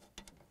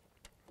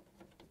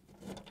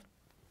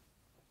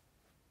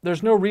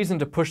 There's no reason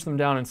to push them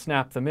down and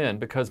snap them in,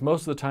 because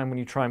most of the time when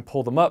you try and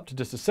pull them up to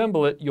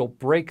disassemble it, you'll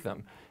break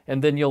them.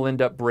 And then you'll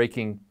end up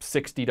breaking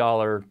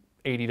 $60,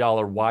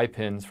 $80 Y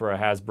pins for a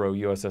Hasbro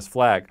U.S.S.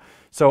 Flagg.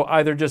 So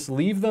either just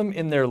leave them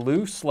in there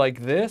loose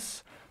like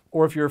this,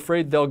 or if you're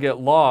afraid they'll get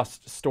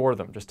lost, store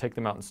them. Just take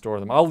them out and store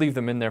them. I'll leave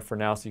them in there for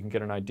now so you can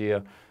get an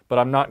idea, but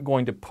I'm not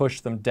going to push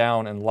them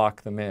down and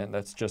lock them in.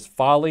 That's just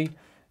folly,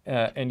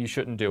 and you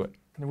shouldn't do it.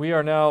 We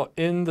are now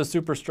in the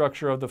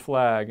superstructure of the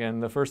Flagg,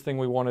 and the first thing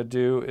we want to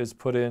do is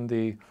put in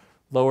the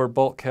lower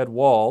bulkhead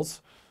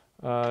walls.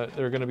 There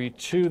are going to be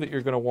two that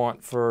you're going to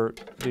want for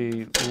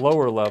the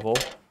lower level.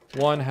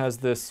 One has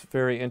this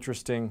very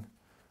interesting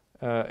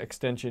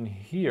extension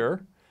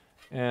here,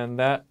 and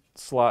that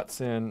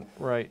slots in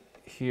right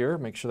here.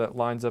 Make sure that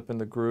lines up in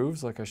the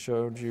grooves like I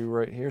showed you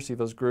right here. See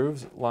those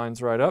grooves? It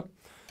lines right up.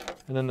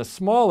 And then the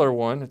smaller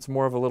one, it's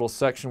more of a little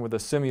section with a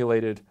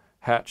simulated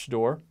hatch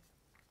door.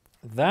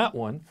 That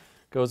one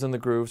goes in the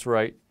grooves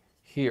right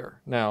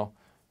here. Now,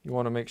 you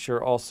want to make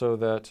sure also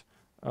that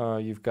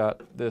you've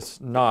got this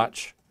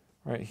notch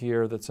right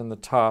here that's in the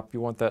top.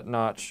 You want that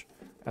notch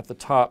at the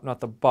top, not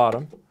the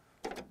bottom.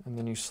 And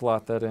then you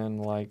slot that in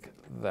like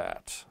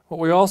that. What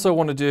we also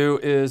want to do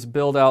is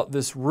build out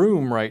this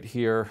room right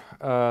here.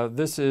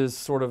 This is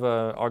sort of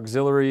an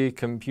auxiliary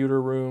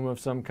computer room of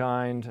some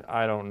kind.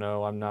 I don't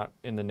know. I'm not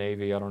in the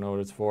Navy. I don't know what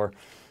it's for.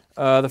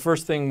 The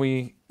first thing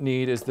we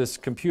need is this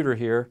computer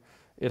here.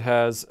 It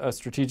has a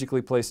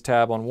strategically placed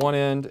tab on one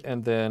end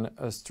and then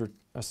a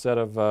set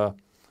of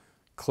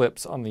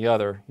clips on the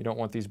other. You don't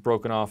want these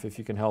broken off if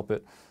you can help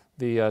it.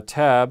 The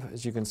tab,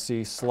 as you can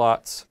see,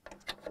 slots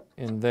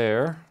in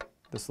there,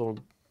 this little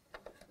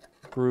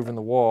groove in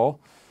the wall.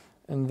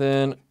 And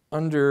then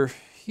under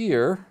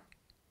here,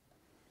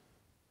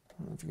 I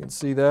don't know if you can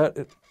see that,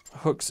 it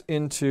hooks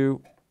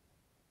into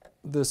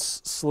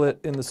this slit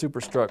in the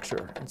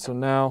superstructure. And so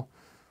now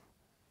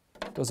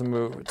it doesn't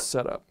move, it's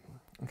set up.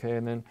 Okay,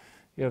 and then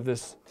you have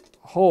this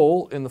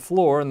hole in the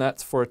floor, and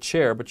that's for a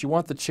chair, but you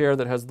want the chair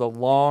that has the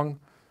long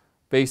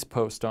base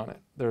post on it.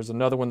 There's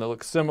another one that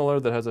looks similar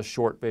that has a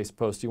short base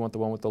post. You want the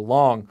one with the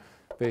long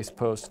base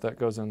post that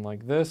goes in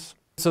like this.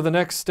 So the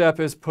next step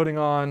is putting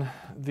on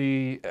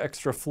the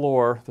extra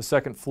floor, the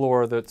second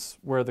floor that's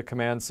where the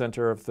command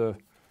center of the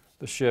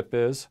ship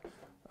is.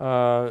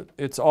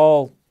 It's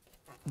all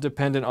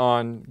dependent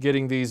on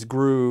getting these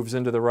grooves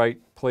into the right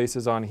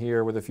places on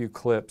here with a few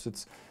clips.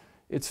 It's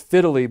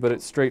fiddly, but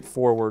it's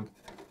straightforward.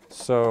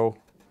 So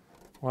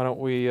why don't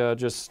we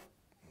just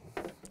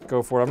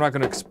go for it. I'm not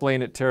going to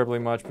explain it terribly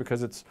much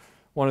because it's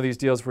one of these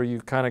deals where you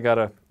kind of got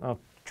to, I'll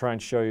try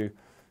and show you,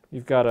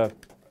 you've got to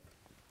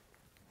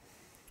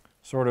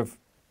sort of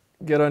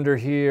get under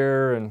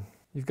here and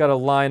you've got to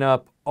line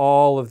up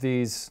all of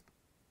these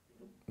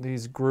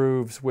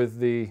grooves with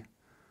the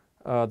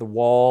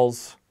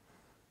walls.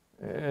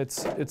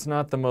 It's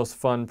not the most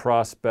fun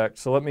prospect.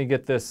 So let me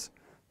get this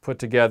put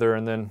together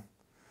and then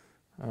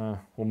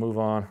we'll move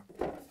on.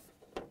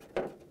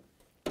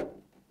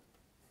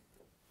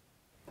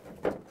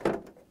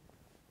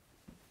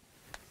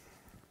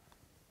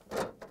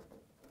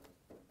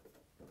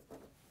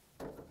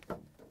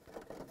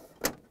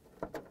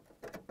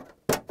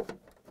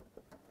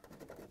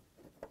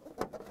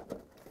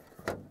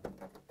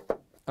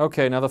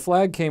 Okay, now the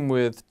Flagg came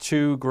with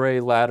two gray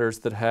ladders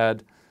that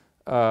had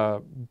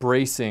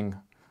bracing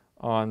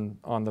on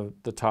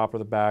the top or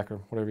the back or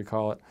whatever you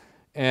call it.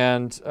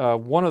 And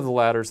one of the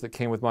ladders that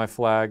came with my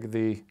Flagg,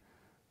 the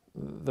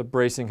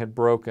bracing had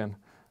broken.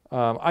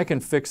 I can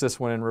fix this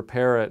one and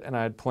repair it, and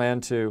I had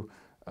planned to,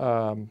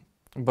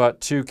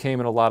 but two came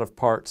in a lot of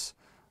parts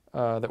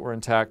that were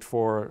intact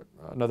for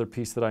another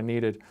piece that I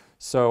needed.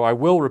 So I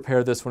will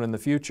repair this one in the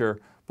future,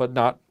 but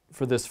not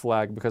for this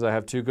Flagg because I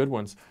have two good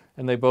ones.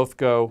 And they both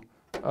go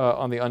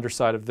on the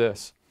underside of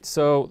this.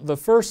 So the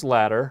first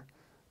ladder,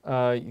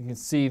 you can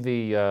see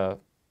the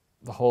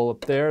hole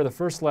up there. The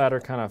first ladder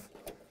kind of,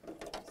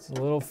 it's a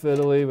little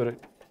fiddly, but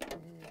it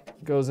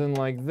goes in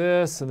like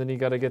this, and then you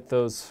got to get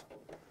those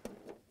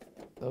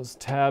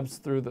tabs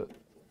through the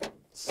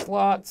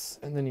slots,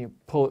 and then you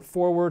pull it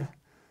forward,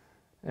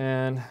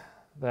 and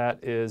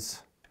that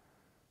is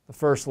the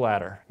first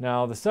ladder.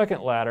 Now the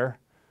second ladder,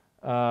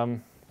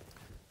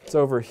 it's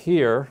over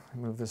here.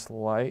 Move this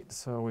light.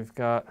 So we've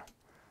got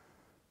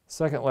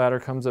second ladder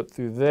comes up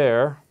through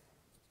there.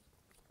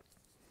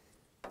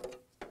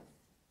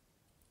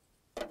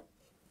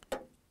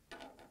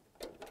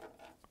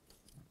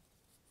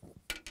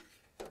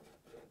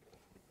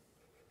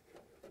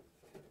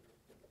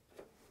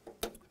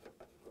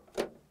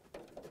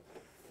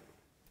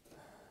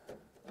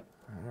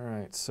 All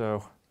right,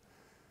 so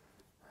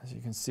as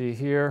you can see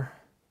here,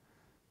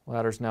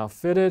 ladder's now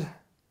fitted.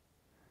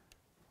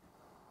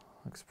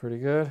 Looks pretty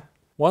good.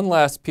 One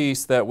last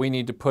piece that we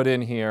need to put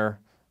in here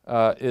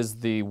is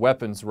the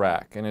weapons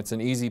rack, and it's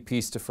an easy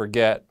piece to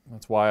forget.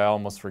 That's why I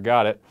almost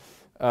forgot it.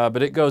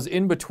 But it goes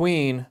in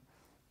between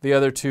the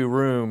other two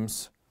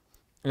rooms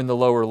in the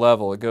lower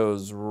level. It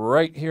goes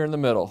right here in the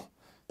middle,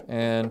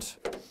 and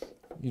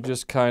you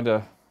just kind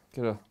of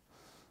get a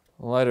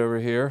light over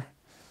here.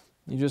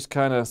 You just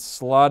kind of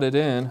slot it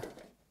in,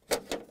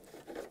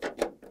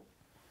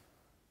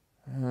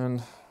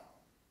 and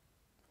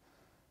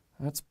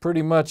that's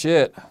pretty much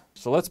it.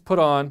 So let's put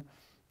on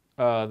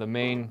the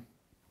main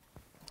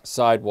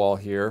sidewall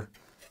here.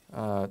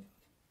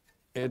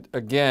 It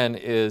again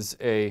is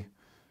a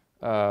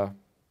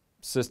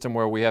system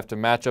where we have to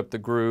match up the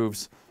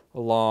grooves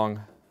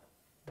along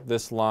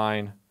this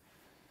line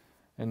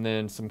and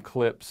then some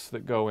clips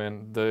that go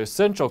in. The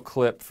essential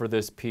clip for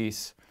this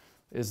piece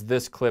is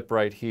this clip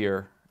right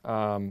here.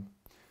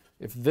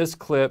 If this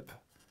clip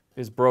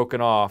is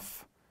broken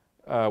off,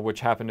 which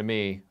happened to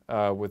me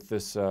with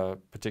this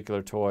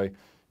particular toy,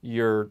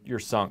 you're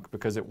sunk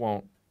because it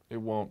won't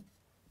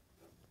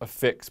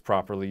affix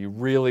properly. You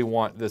really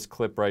want this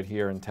clip right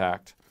here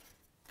intact.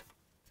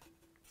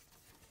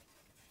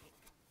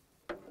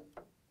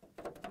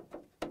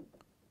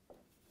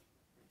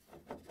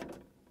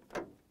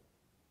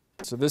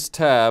 So this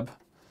tab,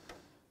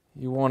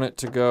 you want it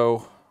to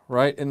go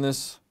right in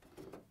this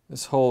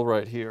this hole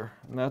right here.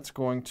 And that's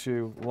going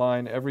to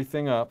line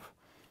everything up.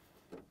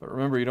 But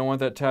remember, you don't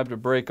want that tab to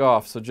break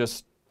off, so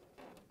just,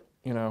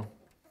 you know,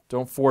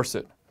 don't force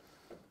it.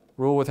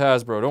 Rule with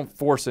Hasbro, don't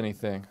force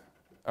anything.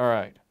 All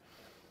right.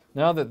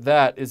 Now that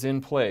that is in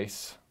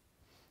place,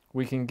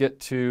 we can get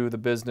to the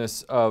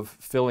business of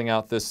filling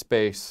out this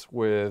space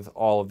with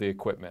all of the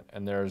equipment,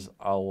 and there's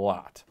a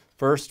lot.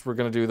 First, we're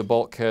going to do the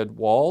bulkhead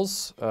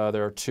walls.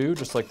 There are two,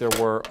 just like there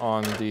were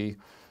on the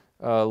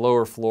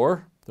lower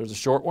floor. There's a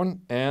short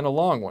one and a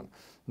long one.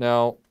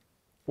 Now,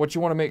 what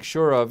you want to make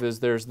sure of is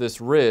there's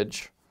this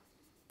ridge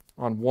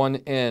on one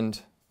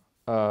end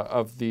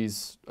of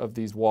these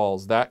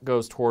walls. That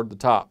goes toward the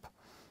top.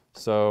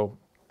 So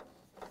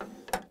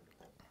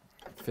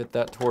fit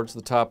that towards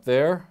the top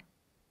there,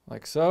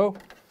 like so.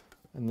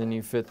 And then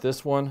you fit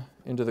this one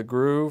into the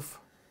groove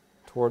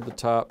toward the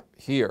top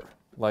here,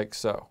 like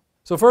so.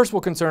 So first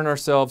we'll concern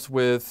ourselves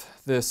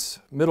with this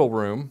middle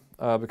room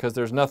because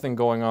there's nothing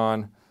going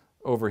on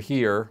over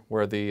here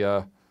where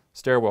the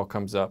stairwell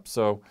comes up.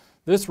 So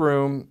this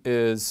room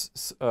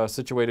is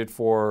situated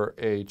for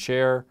a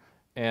chair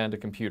and a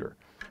computer.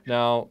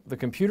 Now, the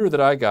computer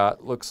that I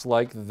got looks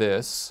like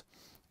this,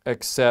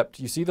 except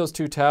you see those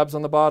two tabs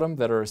on the bottom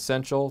that are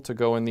essential to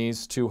go in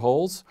these two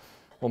holes?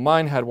 Well,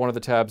 mine had one of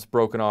the tabs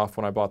broken off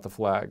when I bought the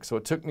Flagg. So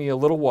it took me a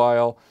little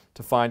while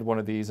to find one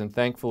of these, and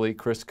thankfully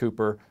Chris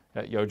Cooper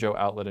at Yojo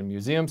Outlet and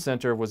Museum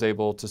Center was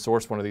able to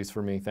source one of these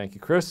for me. Thank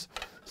you, Chris.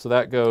 So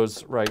that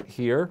goes right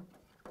here.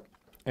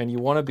 And you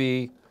want to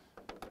be,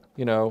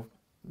 you know,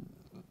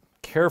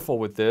 careful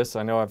with this.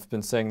 I know I've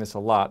been saying this a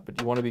lot, but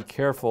you want to be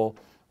careful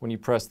when you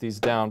press these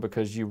down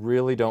because you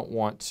really don't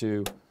want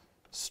to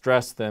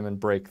stress them and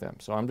break them.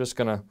 So I'm just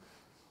going to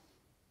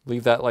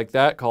leave that like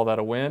that, call that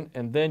a win.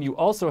 And then you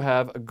also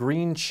have a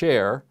green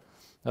chair.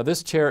 Now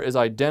this chair is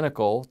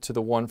identical to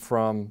the one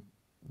from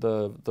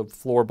the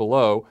floor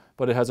below,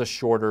 but it has a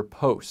shorter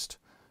post.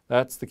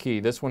 That's the key.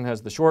 This one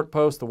has the short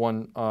post, the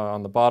one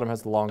on the bottom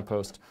has the long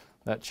post.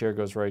 That chair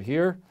goes right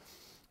here.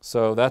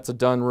 So that's a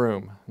done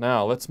room.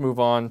 Now let's move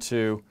on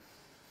to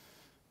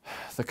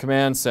the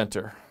command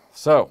center.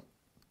 So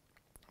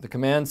the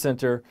command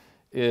center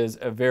is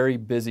a very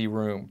busy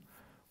room.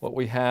 What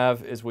we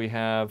have is we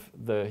have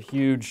the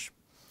huge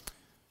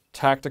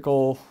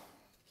tactical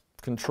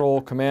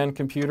control command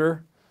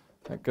computer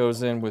that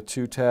goes in with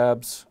two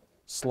tabs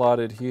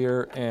slotted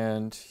here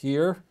and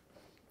here.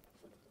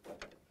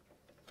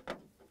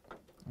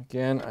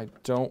 Again, I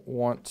don't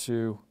want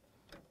to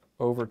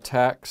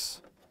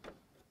overtax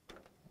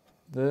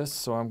this,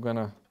 so I'm going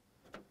to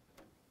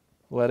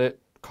let it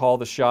call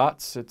the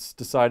shots. It's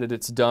decided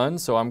it's done,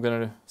 so I'm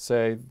going to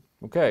say,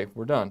 okay,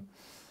 we're done.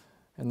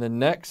 And then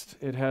next,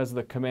 it has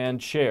the command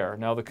chair.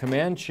 Now, the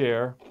command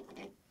chair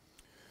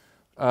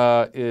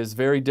is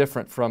very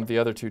different from the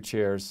other two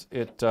chairs.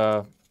 It's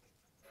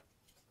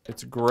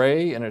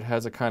gray, and it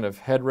has a kind of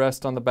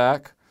headrest on the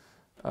back.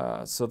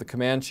 So the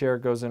command chair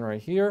goes in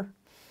right here.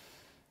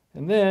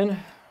 And then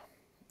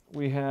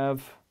we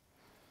have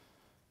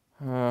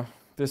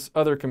this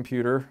other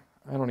computer.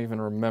 I don't even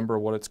remember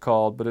what it's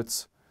called, but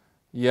it's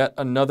yet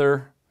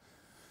another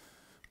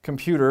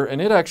computer,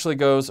 and it actually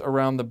goes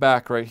around the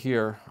back right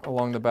here,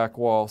 along the back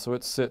wall. So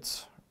it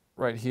sits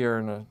right here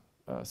in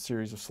a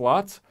series of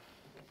slots.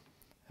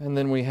 And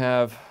then we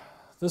have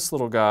this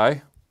little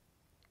guy.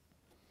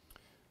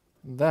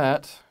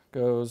 That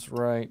goes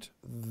right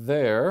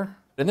there.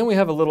 And then we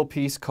have a little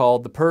piece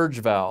called the purge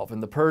valve,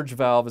 and the purge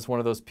valve is one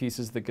of those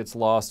pieces that gets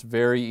lost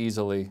very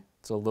easily.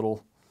 It's a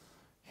little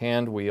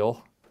hand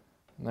wheel,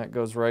 and that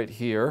goes right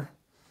here.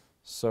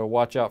 So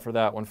watch out for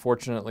that one.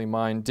 Fortunately,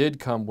 mine did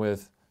come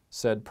with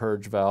said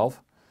purge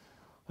valve.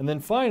 And then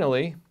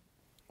finally,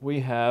 we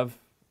have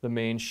the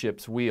main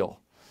ship's wheel.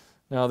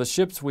 Now the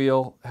ship's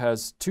wheel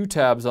has two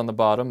tabs on the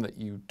bottom that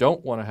you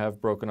don't want to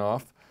have broken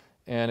off,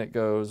 and it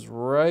goes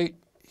right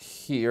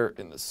here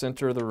in the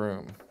center of the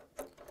room.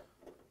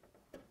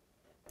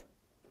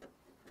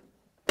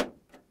 All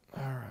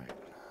right,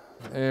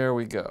 there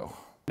we go.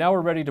 Now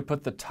we're ready to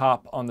put the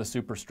top on the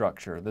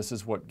superstructure. This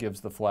is what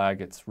gives the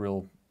Flagg its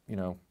real,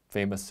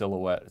 famous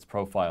silhouette, its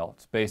profile.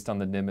 It's based on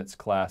the Nimitz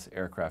class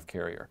aircraft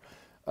carrier.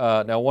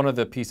 Now one of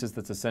the pieces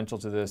that's essential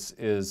to this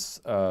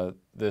is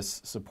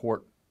this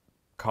support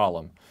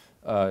column.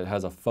 It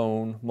has a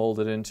phone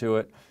molded into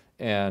it,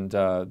 and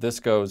this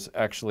goes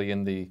actually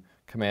in the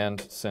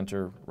command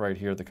center right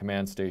here, the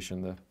command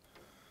station,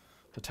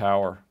 the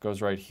tower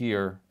goes right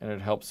here, and it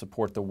helps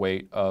support the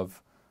weight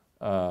of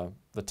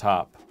the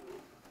top.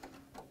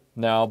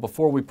 Now,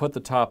 before we put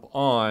the top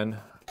on,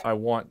 I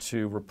want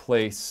to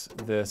replace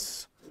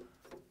this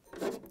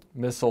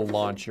missile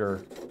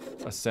launcher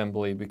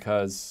assembly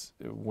because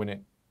when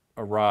it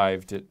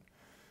arrived, it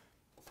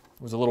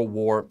was a little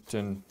warped,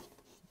 and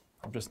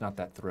I'm just not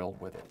that thrilled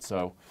with it.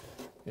 So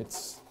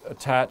it's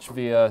attached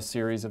via a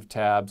series of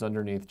tabs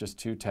underneath, just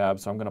two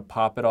tabs. So I'm going to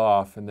pop it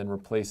off and then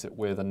replace it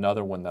with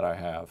another one that I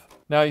have.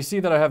 Now you see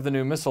that I have the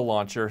new missile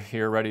launcher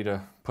here ready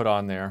to put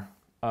on there.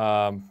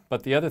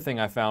 But the other thing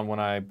I found when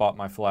I bought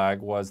my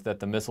Flagg was that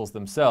the missiles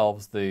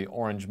themselves, the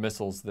orange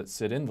missiles that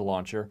sit in the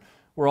launcher,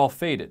 were all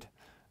faded.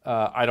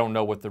 I don't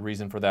know what the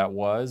reason for that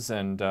was,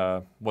 and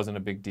wasn't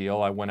a big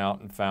deal. I went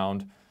out and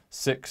found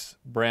 6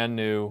 brand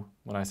new,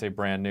 when I say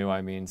brand new,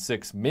 I mean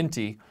 6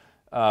 minty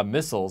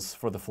missiles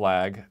for the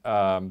Flagg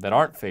that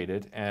aren't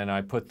faded, and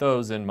I put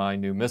those in my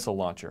new missile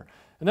launcher.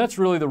 And that's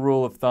really the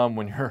rule of thumb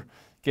when you're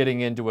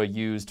getting into a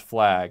used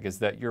Flagg, is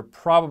that you're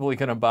probably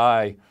going to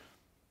buy,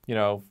 you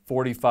know,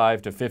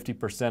 45 to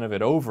 50% of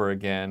it over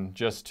again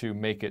just to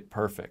make it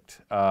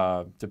perfect,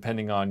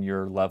 depending on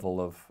your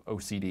level of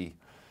OCD.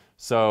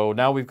 So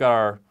now we've got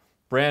our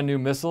brand new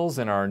missiles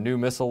in our new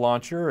missile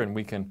launcher, and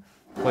we can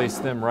place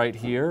them right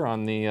here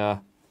on the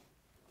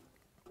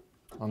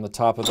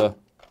top of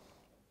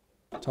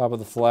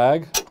the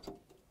Flagg.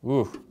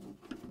 Ooh,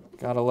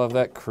 gotta love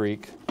that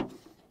creak.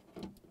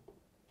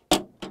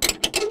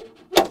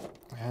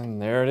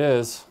 And there it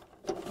is.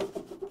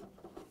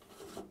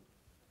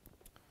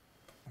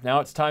 Now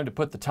it's time to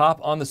put the top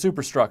on the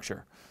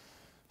superstructure.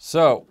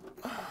 So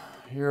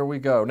here we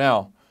go.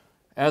 Now,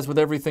 as with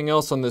everything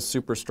else on this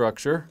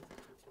superstructure,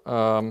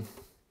 you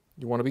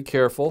want to be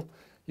careful.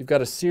 You've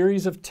got a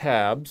series of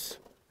tabs,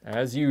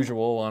 as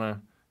usual on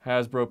a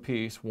Hasbro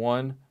piece.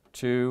 1,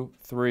 2,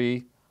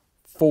 3,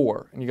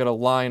 4. And you got to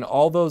line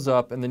all those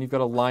up, and then you've got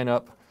to line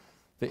up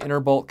the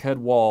inner bulkhead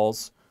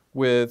walls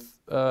with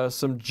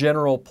some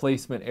general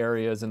placement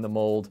areas in the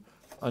mold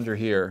under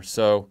here.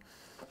 So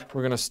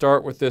we're going to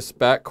start with this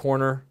back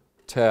corner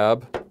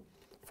tab.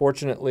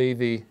 Fortunately,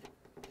 the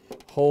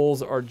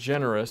holes are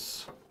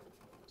generous,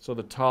 so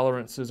the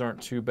tolerances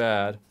aren't too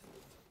bad.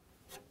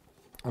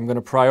 I'm going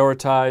to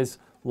prioritize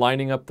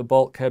lining up the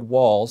bulkhead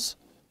walls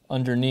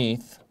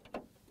underneath.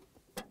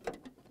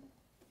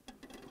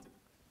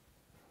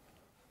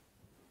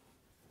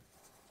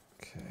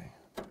 Okay.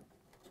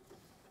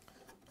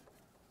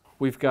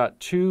 We've got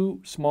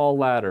 2 small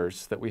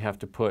ladders that we have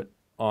to put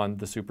on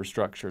the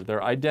superstructure.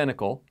 They're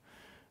identical.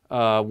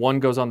 One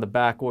goes on the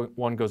back,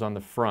 one goes on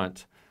the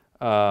front.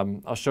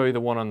 I'll show you the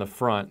one on the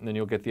front, and then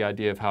you'll get the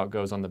idea of how it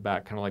goes on the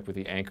back, kind of like with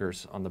the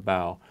anchors on the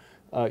bow.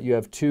 You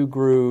have 2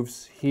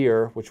 grooves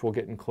here, which we'll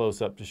get in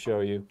close-up to show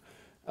you.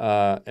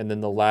 And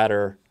then the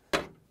ladder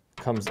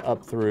comes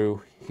up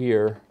through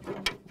here.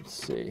 Let's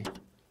see.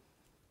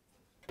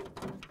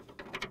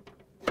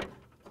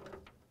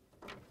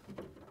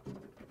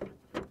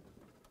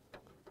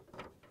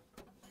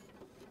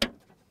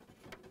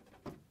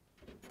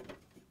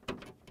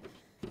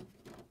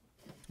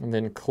 And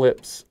then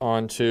clips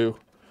onto,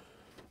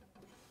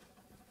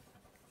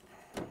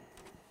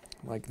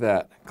 like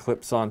that,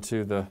 clips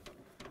onto the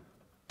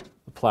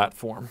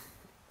platform.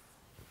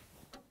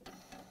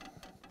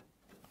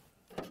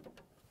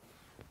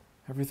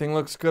 Everything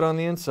looks good on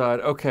the inside.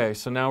 Okay,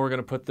 so now we're going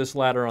to put this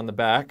ladder on the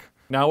back.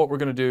 Now what we're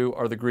going to do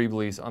are the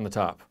greeblies on the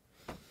top.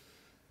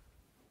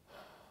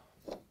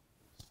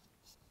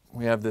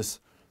 We have this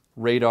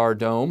radar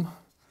dome.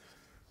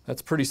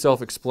 That's pretty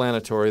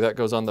self-explanatory. That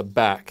goes on the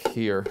back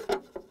here.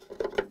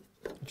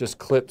 It just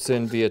clips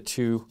in via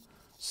 2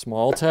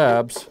 small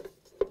tabs.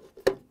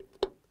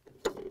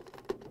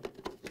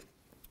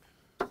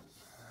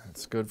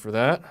 That's good for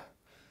that.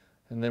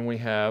 And then we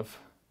have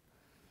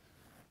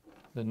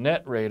the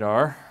net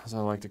radar, as I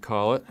like to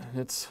call it.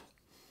 It's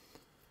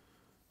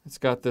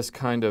got this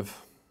kind of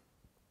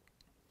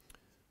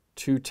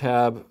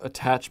 2-tab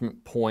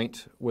attachment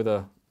point with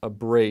a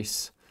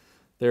brace.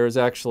 There is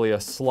actually a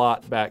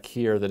slot back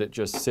here that it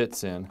just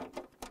sits in.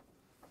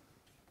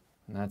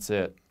 And that's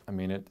it. I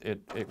mean,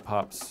 it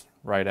pops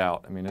right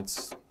out. I mean,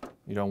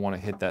 you don't want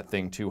to hit that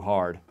thing too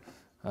hard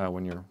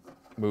when you're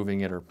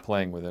moving it or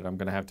playing with it. I'm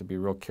going to have to be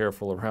real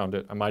careful around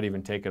it. I might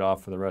even take it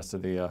off for the rest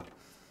of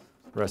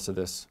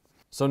this.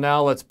 So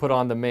now let's put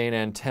on the main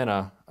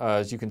antenna.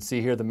 As you can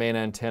see here, the main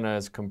antenna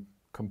is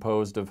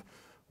composed of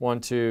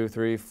 1, 2,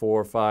 3,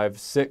 4, 5,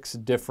 6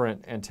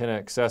 different antenna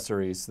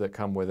accessories that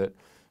come with it.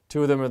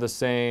 2 of them are the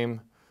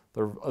same.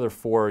 The other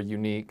 4 are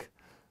unique.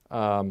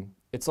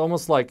 It's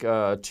almost like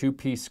a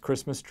 2-piece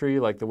Christmas tree,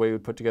 like the way we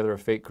would put together a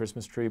fake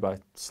Christmas tree by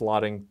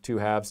slotting 2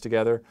 halves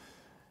together.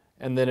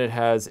 And then it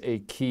has a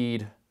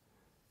keyed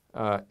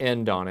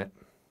end on it.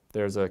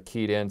 There's a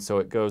keyed end, so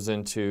it goes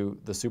into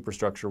the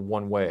superstructure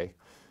one way.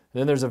 And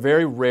then there's a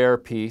very rare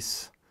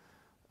piece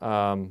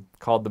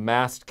called the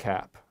mast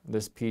cap.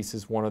 This piece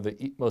is one of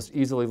the most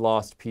easily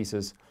lost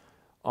pieces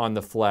on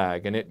the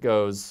Flagg, and it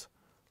goes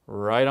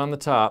right on the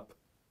top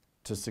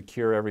to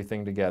secure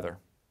everything together.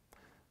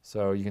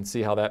 So you can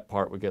see how that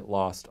part would get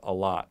lost a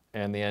lot.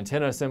 And the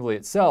antenna assembly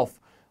itself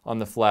on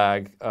the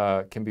Flagg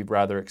can be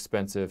rather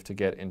expensive to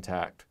get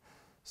intact.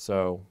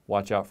 So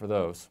watch out for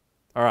those.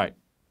 All right.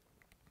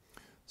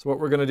 So what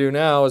we're going to do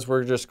now is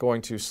we're just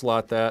going to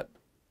slot that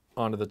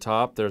onto the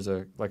top. There's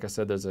like I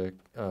said, there's a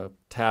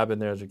tab in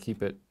there to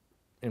keep it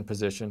in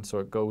position so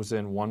it goes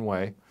in one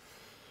way.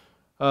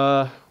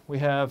 We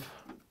have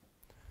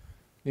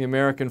the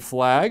American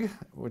flag,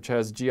 which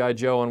has G.I.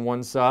 Joe on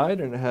one side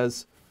and it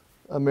has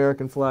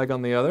American flag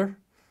on the other.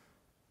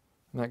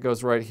 And that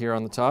goes right here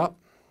on the top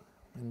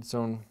in its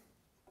own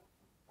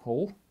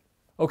hole.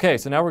 Okay,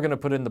 so now we're going to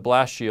put in the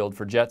blast shield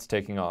for jets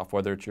taking off,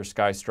 whether it's your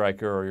Sky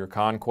Striker or your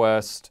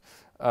Conquest.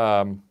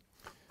 It's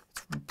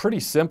pretty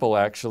simple,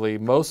 actually.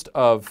 Most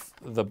of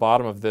the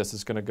bottom of this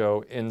is going to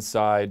go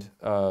inside,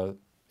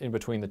 in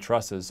between the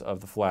trusses of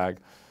the Flagg.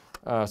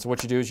 So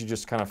what you do is you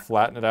just kind of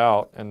flatten it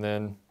out,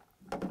 and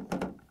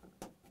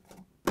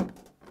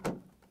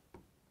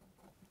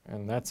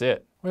that's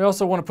it. We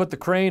also want to put the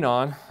crane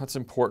on. That's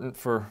important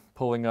for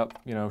pulling up,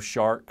 you know,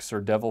 sharks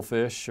or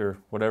devilfish or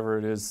whatever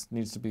it is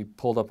needs to be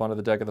pulled up onto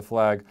the deck of the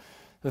Flagg.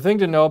 The thing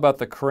to know about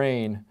the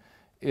crane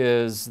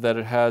is that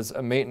it has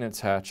a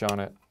maintenance hatch on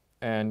it,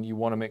 and you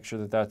want to make sure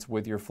that that's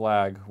with your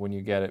Flagg when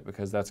you get it,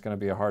 because that's going to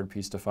be a hard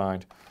piece to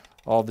find.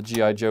 All the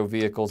G.I. Joe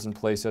vehicles and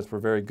playsets were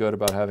very good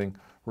about having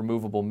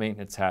removable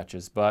maintenance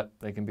hatches, but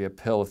they can be a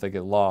pill if they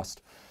get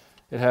lost.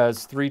 It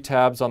has 3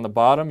 tabs on the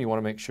bottom. You want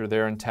to make sure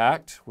they're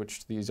intact,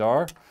 which these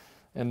are,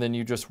 and then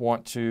you just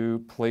want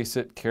to place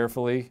it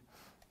carefully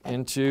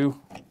into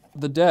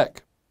the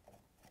deck.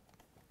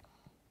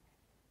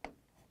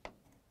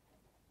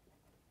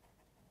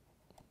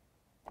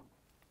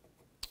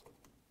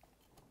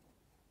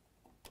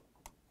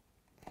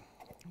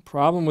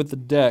 Problem with the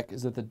deck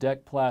is that the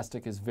deck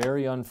plastic is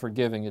very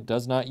unforgiving. It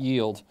does not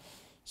yield,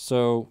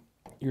 so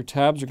your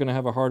tabs are going to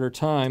have a harder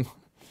time.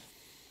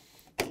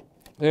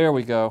 There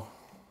we go.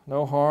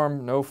 No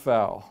harm, no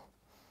foul.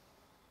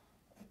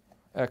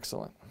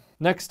 Excellent.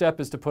 Next step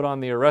is to put on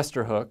the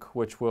arrestor hook,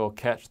 which will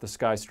catch the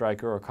Sky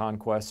Striker or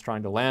Conquest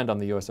trying to land on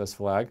the U.S.S.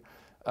 Flagg.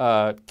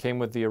 Came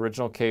with the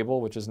original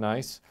cable, which is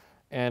nice,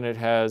 and it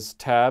has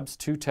tabs,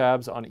 2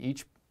 tabs on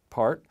each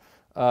part,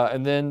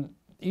 and then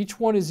each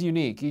one is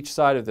unique, each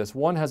side of this.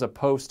 One has a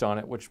post on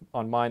it, which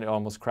on mine it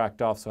almost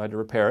cracked off, so I had to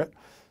repair it.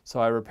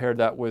 So I repaired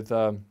that with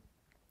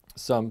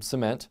some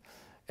cement.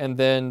 And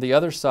then the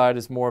other side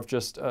is more of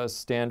just a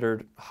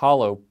standard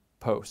hollow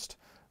post.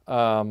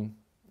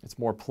 It's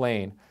more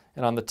plain.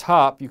 And on the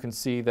top, you can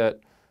see that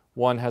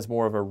one has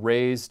more of a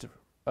raised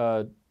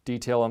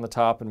detail on the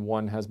top, and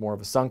one has more of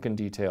a sunken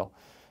detail.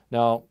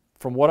 Now,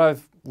 from what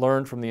I've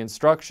learned from the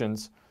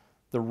instructions,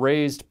 the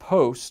raised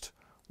post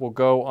will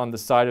go on the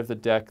side of the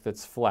deck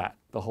that's flat,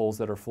 the holes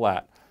that are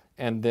flat.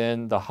 And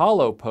then the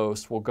hollow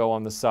post will go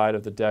on the side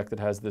of the deck that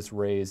has this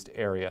raised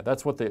area.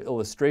 That's what the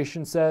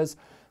illustration says,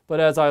 but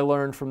as I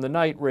learned from the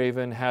Night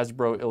Raven,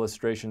 Hasbro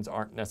illustrations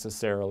aren't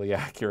necessarily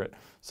accurate.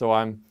 So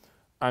I'm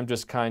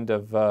just kind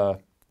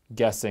of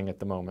guessing at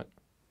the moment.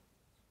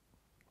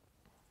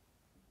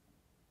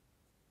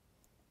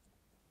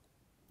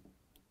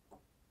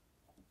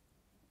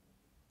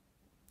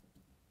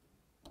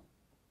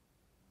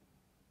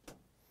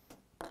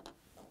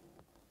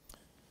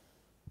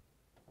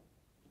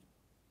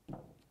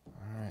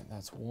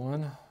 That's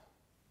one.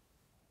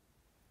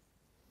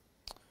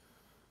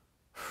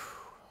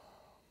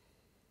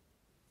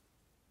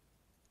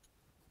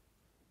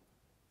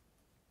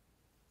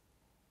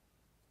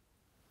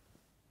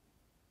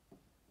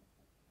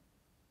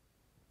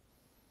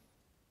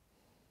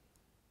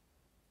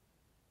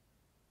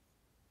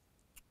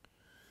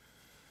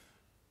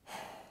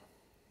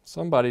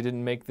 Somebody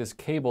didn't make this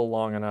cable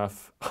long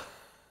enough.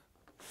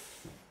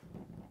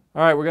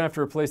 All right, we're gonna have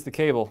to replace the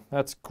cable.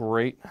 That's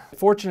great.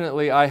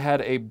 Fortunately, I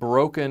had a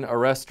broken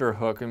arrestor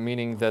hook,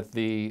 meaning that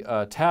the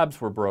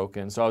tabs were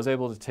broken, so I was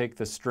able to take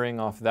the string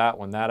off that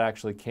one. That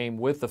actually came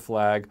with the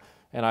Flagg,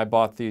 and I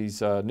bought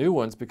these new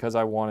ones because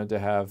I wanted to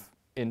have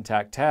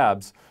intact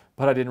tabs,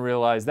 but I didn't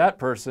realize that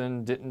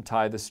person didn't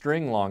tie the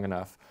string long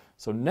enough.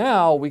 So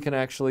now we can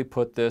actually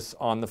put this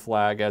on the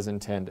Flagg as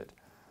intended.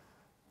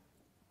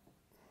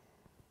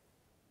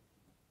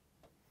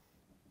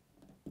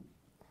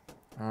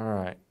 All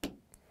right.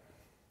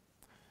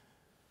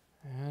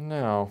 And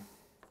now,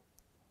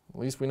 at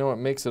least we know what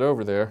makes it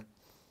over there.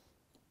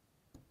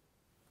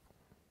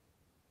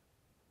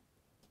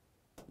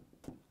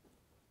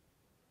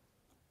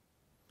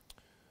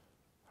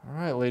 All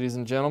right, ladies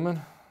and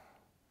gentlemen,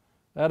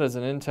 that is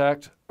an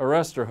intact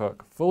arrestor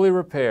hook, fully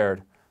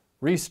repaired,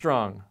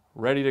 restrung,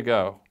 ready to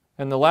go.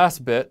 And the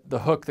last bit, the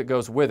hook that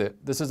goes with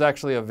it, this is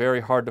actually a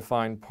very hard to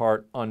find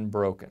part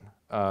unbroken.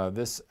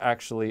 This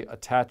actually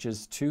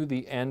attaches to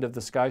the end of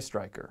the Sky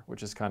Striker,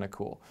 which is kind of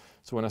cool.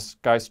 So when a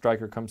Sky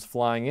Striker comes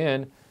flying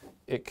in,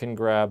 it can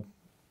grab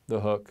the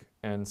hook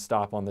and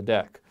stop on the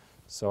deck.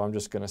 So I'm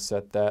just going to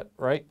set that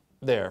right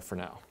there for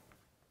now.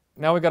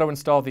 Now we've got to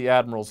install the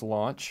Admiral's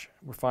launch.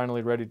 We're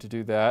finally ready to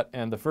do that.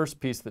 And the first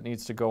piece that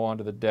needs to go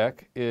onto the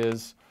deck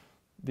is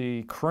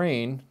the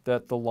crane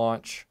that the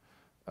launch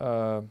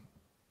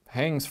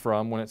hangs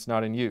from when it's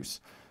not in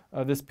use.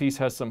 This piece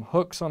has some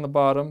hooks on the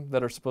bottom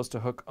that are supposed to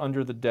hook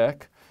under the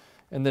deck,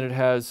 and then it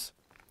has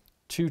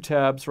 2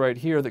 tabs right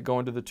here that go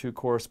into the 2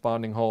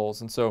 corresponding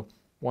holes. And so,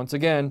 once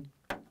again,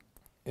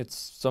 it's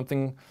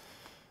something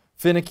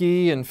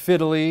finicky and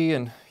fiddly,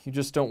 and you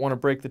just don't want to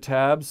break the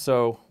tabs,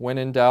 so when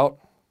in doubt,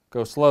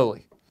 go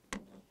slowly.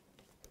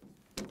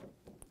 There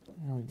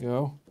we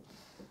go.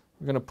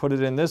 We're going to put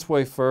it in this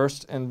way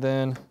first, and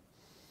then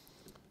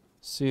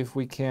see if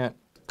we can't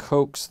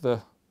coax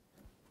the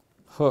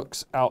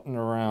hooks out and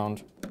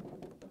around.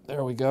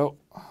 There we go.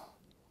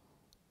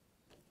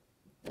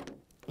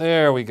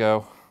 There we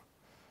go.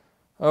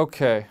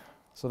 Okay,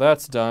 so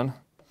that's done.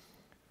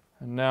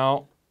 And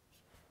now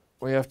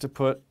we have to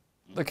put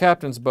the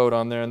captain's boat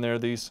on there, and there are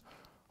these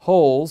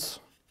holes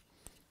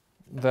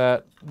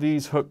that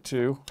these hook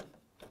to.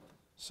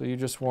 So you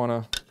just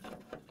want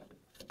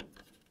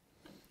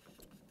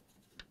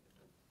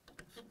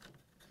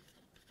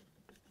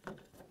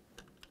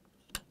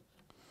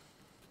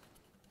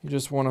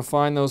to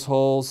find those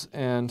holes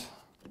and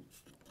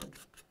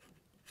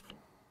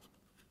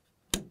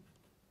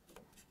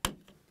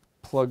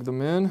plug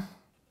them in.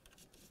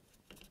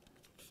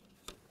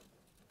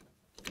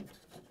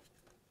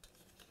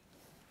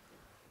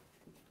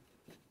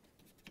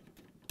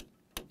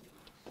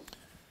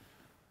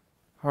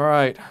 All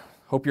right,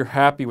 hope you're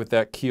happy with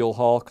that keel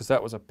haul, because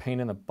that was a pain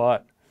in the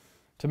butt.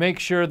 To make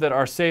sure that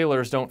our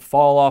sailors don't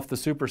fall off the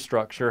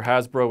superstructure,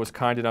 Hasbro was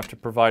kind enough to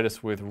provide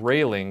us with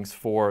railings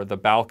for the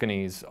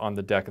balconies on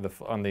the deck of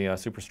the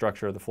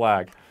superstructure of the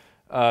Flagg.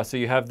 So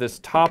you have this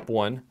top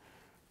one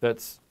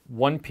that's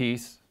one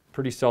piece,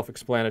 pretty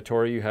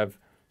self-explanatory. You have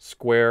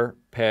square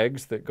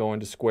pegs that go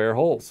into square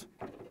holes.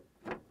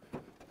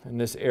 And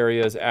this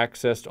area is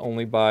accessed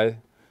only by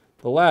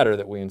the ladder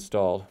that we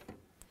installed.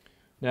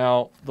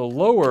 Now, the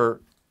lower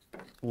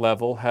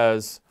level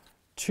has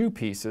two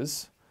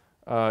pieces.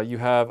 You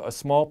have a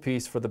small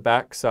piece for the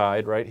back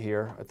side right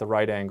here at the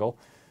right angle,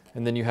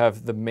 and then you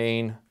have the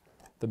main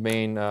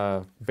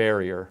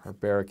barrier or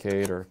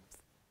barricade or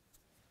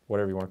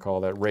whatever you want to call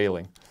that,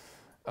 railing.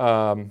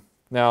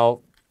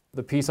 Now,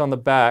 the piece on the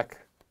back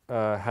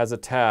has a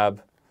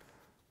tab,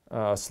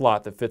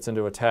 slot that fits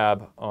into a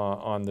tab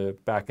on the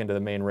back end of the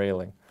main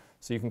railing.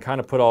 So you can kind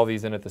of put all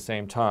these in at the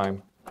same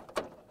time.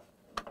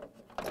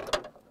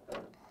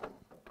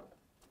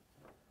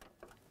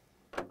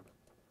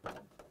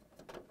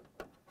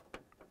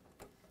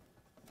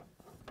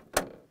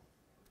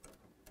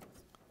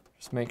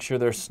 Just make sure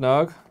they're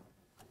snug.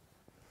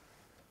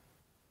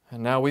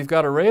 And now we've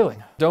got a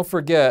railing. Don't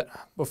forget,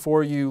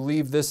 before you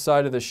leave this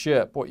side of the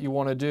ship, what you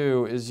want to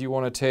do is you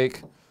want to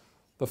take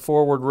the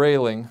forward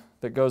railing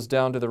that goes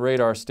down to the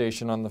radar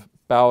station on the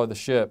bow of the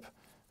ship,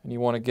 and you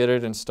want to get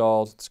it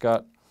installed. It's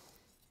got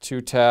two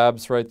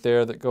tabs right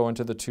there that go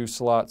into the two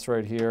slots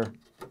right here.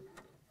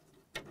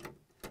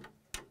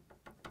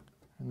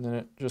 And then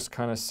it just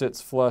kind of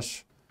sits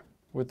flush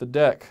with the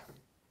deck.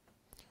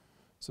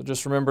 So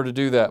just remember to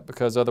do that,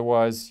 because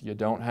otherwise you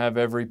don't have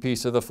every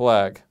piece of the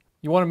Flagg.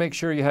 You want to make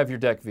sure you have your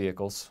deck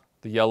vehicles,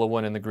 the yellow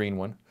one and the green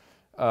one.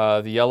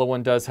 The yellow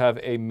one does have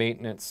a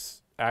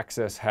maintenance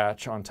access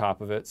hatch on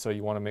top of it, so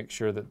you want to make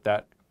sure that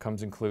that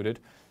comes included.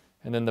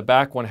 And then the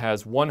back one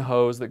has one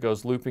hose that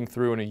goes looping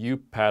through in a U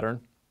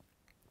pattern,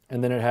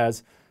 and then it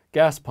has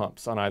gas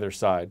pumps on either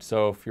side.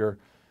 So if your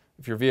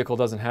vehicle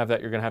doesn't have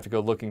that, you're going to have to go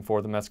looking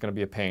for them. That's going to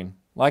be a pain.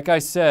 Like I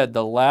said,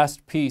 the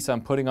last piece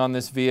I'm putting on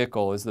this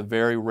vehicle is the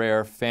very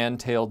rare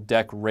fantail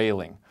deck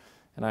railing,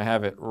 and I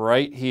have it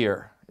right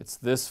here. It's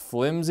this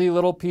flimsy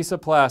little piece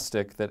of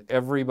plastic that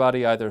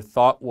everybody either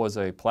thought was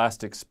a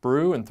plastic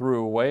sprue and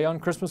threw away on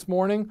Christmas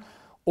morning,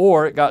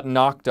 or it got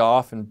knocked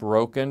off and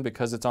broken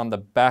because it's on the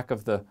back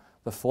of the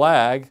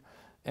Flagg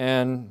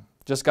and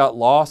just got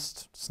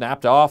lost,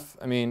 snapped off.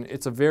 I mean,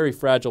 it's a very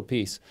fragile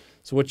piece.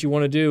 So what you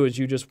want to do is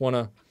you just want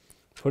to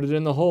put it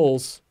in the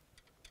holes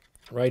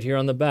right here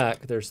on the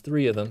back. There's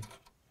 3 of them.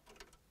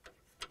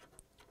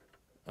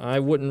 I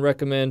wouldn't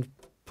recommend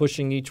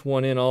pushing each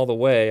one in all the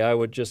way. I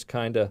would just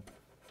kind of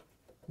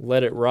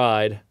let it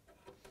ride,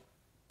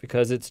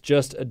 because it's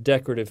just a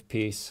decorative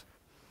piece.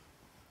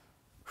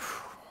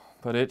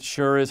 But it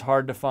sure is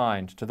hard to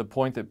find, to the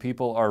point that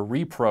people are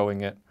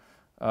reproing it.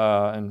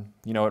 And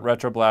you know, at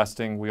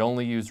RetroBlasting, we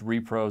only use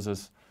repros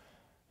as,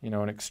 you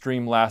know, an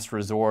extreme last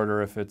resort,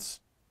 or if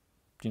it's,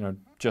 you know,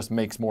 just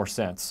makes more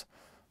sense.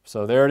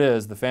 So there it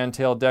is, the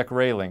fantail deck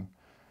railing.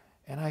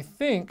 And I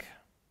think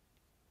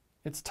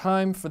it's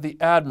time for the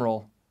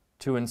Admiral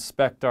to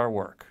inspect our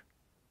work.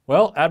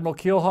 Well, Admiral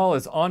Keelhaul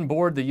is on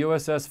board the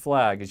U.S.S.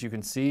 Flagg. As you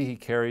can see, he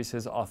carries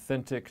his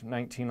authentic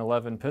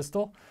 1911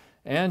 pistol,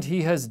 and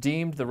he has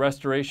deemed the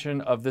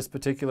restoration of this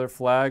particular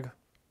Flagg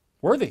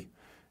worthy,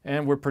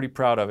 and we're pretty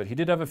proud of it. He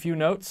did have a few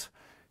notes.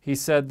 He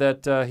said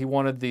that he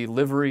wanted the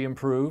livery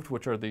improved,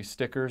 which are the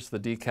stickers, the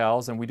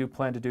decals, and we do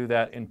plan to do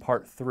that in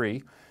part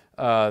 3.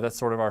 That's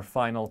sort of our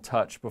final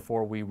touch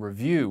before we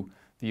review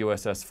the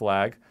U.S.S.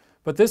 Flagg.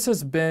 But this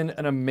has been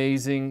an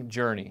amazing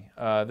journey.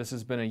 This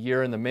has been a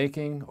year in the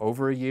making,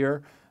 over a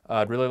year.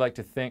 I'd really like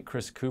to thank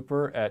Chris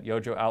Cooper at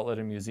Yojo Outlet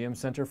and Museum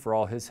Center for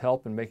all his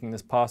help in making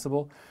this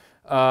possible.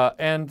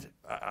 And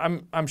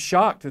I'm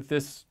shocked that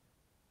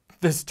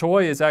this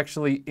toy is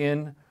actually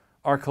in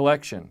our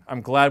collection.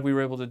 I'm glad we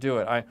were able to do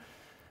it.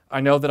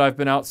 I know that I've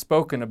been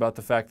outspoken about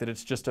the fact that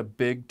it's just a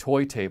big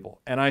toy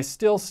table, and I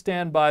still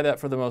stand by that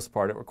for the most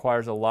part. It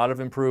requires a lot of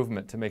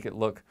improvement to make it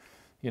look,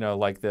 you know,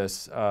 like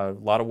this, a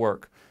lot of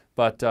work.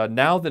 But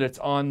now that it's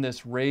on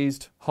this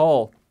raised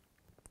hull,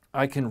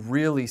 I can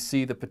really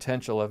see the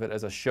potential of it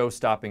as a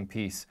show-stopping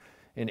piece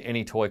in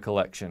any toy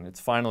collection. It's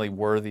finally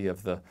worthy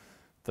of the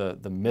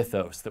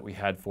mythos that we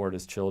had for it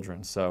as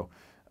children. So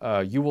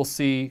You will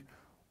see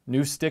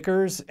new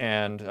stickers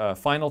and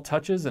final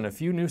touches and a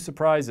few new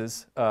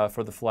surprises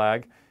for the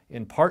Flagg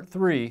in part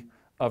 3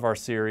 of our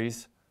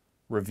series,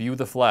 Review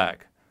the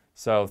Flagg.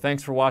 So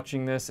thanks for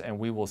watching this, and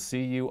we will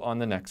see you on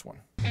the next one.